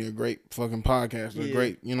makes me a great fucking podcaster.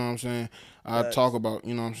 Great, you know what I'm saying? I talk about,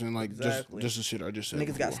 you know what I'm saying? Like, just the shit I just said. Niggas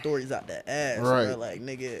before. Got stories out that ass, right? Bro. Like,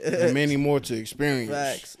 nigga, and many more to experience.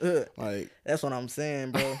 Facts. Like, that's what I'm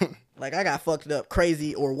saying, bro. Like, I got fucked up,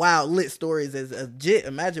 crazy or wild lit stories as legit.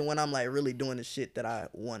 Imagine when I'm like really doing the shit that I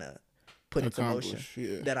wanna put into motion.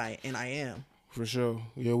 Yeah. That I am. For sure.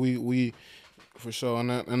 Yeah, we for sure.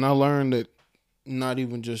 And I learned that not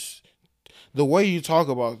even just. The way you talk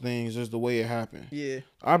about things is the way it happened. Yeah.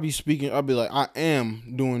 I'll be like, I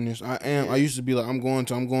am doing this. I am. I used to be like, I'm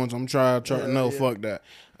trying. No, fuck that.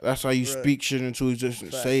 That's how you speak shit into it.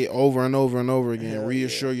 Just say it over and over and over again. Hell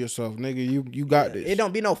reassure yourself, nigga. You got this. It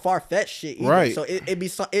don't be no far fetched shit either. Right. So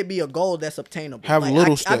it be a goal that's obtainable. Have like,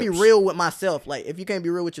 little steps. I be real with myself. Like if you can't be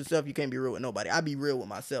real with yourself, you can't be real with nobody. I be real with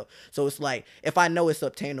myself. So it's like if I know it's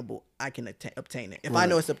obtainable, I can obtain it. If I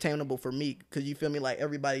know it's obtainable for me, because you feel me, like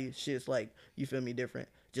everybody shit's like, you feel me, different.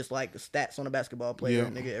 Just like the stats on a basketball player,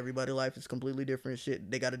 nigga, everybody's life is completely different shit.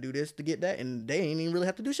 They got to do this to get that, and they ain't even really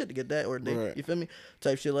have to do shit to get that, or they, you feel me,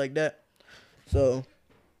 type shit like that. So,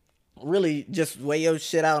 really, just weigh your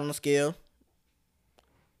shit out on the scale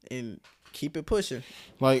and keep it pushing.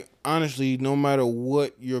 Like, honestly, no matter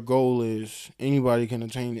what your goal is, anybody can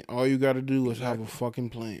attain it. All you got to do is have a fucking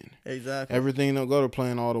plan. Exactly. Everything don't go to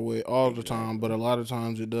plan all the time, but a lot of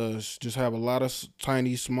times it does. Just have a lot of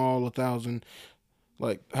tiny, small, 1,000.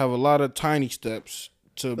 Like, have a lot of tiny steps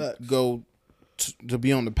to go to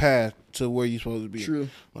be on the path to where you're supposed to be. True.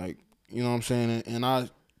 Like, you know what I'm saying? And I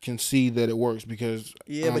can see that it works because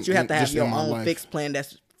but you have to have your own fixed plan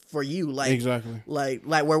that's for you. Like, exactly. Like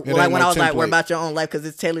when I was like, we're about your own life because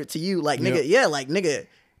it's tailored to you. Like, nigga, like, nigga,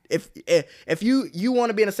 if you want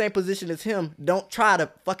to be in the same position as him, don't try to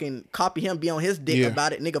fucking copy him, be on his dick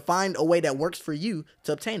about it. Nigga, find a way that works for you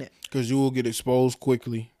to obtain it. Because you will get exposed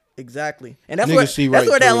quickly. Exactly. And that's where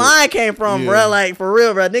that line came from, bro. Like, for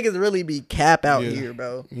real, bro. Niggas really be cap out here,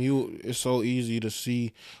 bro. It's so easy to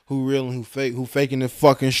see who real and who fake, who faking their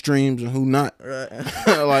fucking streams and who not. Right.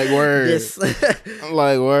 Like, word.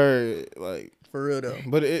 Like, word. Like, for real, though.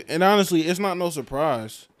 But and honestly, it's not no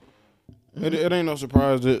surprise. It ain't no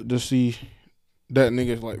surprise to see that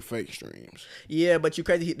nigga's like fake streams. Yeah, but you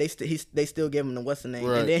crazy. They still give him the what's the name,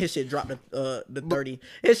 and then his shit dropped the 30.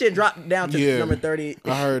 His shit dropped down to number 30.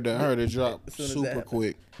 I heard that. I heard it dropped super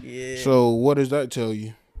quick. Yeah. So what does that tell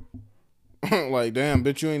you? Like, damn,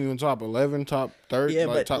 bitch, you ain't even top 11, top 30,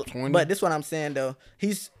 like top 20. But this is what I'm saying though.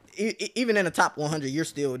 He's even in the top 100, you're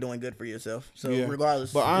still doing good for yourself. So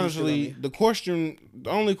regardless. But honestly, the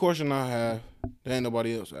only question I have that ain't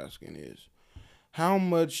nobody else asking is, how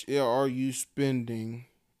much are you spending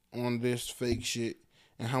on this fake shit,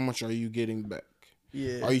 and how much are you getting back?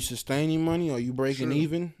 Yeah. Are you sustaining money? Are you breaking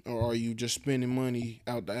even? Or are you just spending money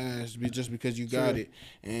out the ass just because you got it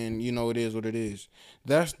and you know it is what it is?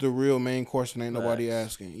 That's the real main question ain't nobody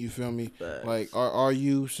asking. You feel me? Like, are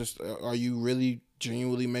you really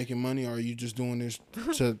genuinely making money, or are you just doing this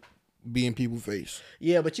to be in people's face?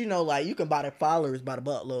 Yeah, but you know, like, you can buy the followers by the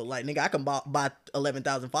buttload. Like, nigga, I can buy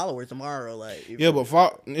 11,000 followers tomorrow. Like,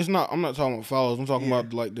 but it's not. I'm not talking about followers. I'm talking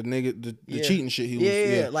about like the nigga, the cheating shit. He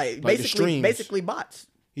was like basically bots.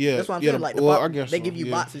 Yeah, that's what I'm saying. Like, I guess they give you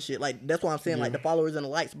bots and shit. Like, that's what I'm saying. Like, the followers and the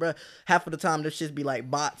likes, bro. Half of the time, there just be like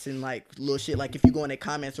bots and like little shit. Like, if you go in their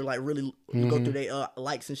comments or like really go through their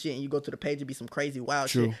likes and shit, and you go to the page, it'd be some crazy wild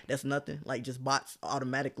shit. That's nothing. Like, just bots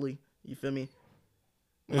automatically. You feel me?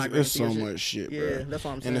 It's so much shit, bro. Yeah, that's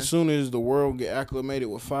what I'm saying. And as soon as the world get acclimated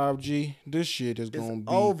with 5G, this shit is gonna be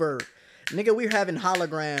over. Nigga, we're having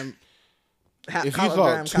hologram. If you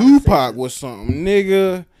thought Tupac was something,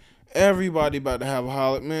 nigga, everybody about to have a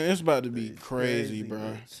hologram. Man, it's about to be crazy,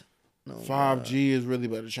 bro. No, 5G is really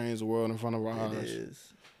about to change the world in front of our eyes. It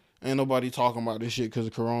is. Ain't nobody talking about this shit because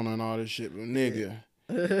of Corona and all this shit, but nigga,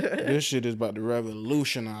 this shit is about to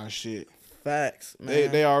revolutionize shit. Facts,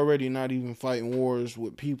 man. They already not even fighting wars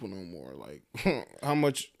with people no more. Like, how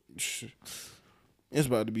much? It's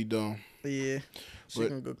about to be dumb. Yeah, shit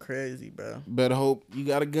gonna go crazy, bro. Better hope you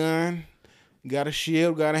got a gun, got a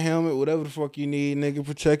shield, got a helmet, whatever the fuck you need, nigga.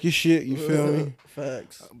 Protect your shit. You feel me?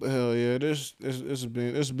 Facts. But hell yeah, this has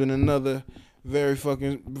been another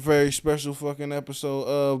very special fucking episode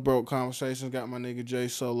of Broke Conversations. Got my nigga Jay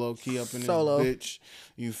Solo Key up in this bitch.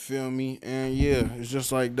 You feel me? And yeah, it's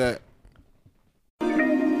just like that.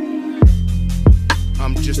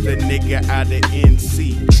 I'm just a nigga out of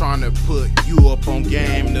NC, tryna put you up on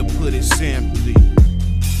game, to put it simply.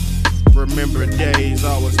 Remember days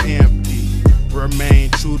I was empty, remain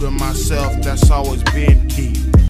true to myself, that's always been key.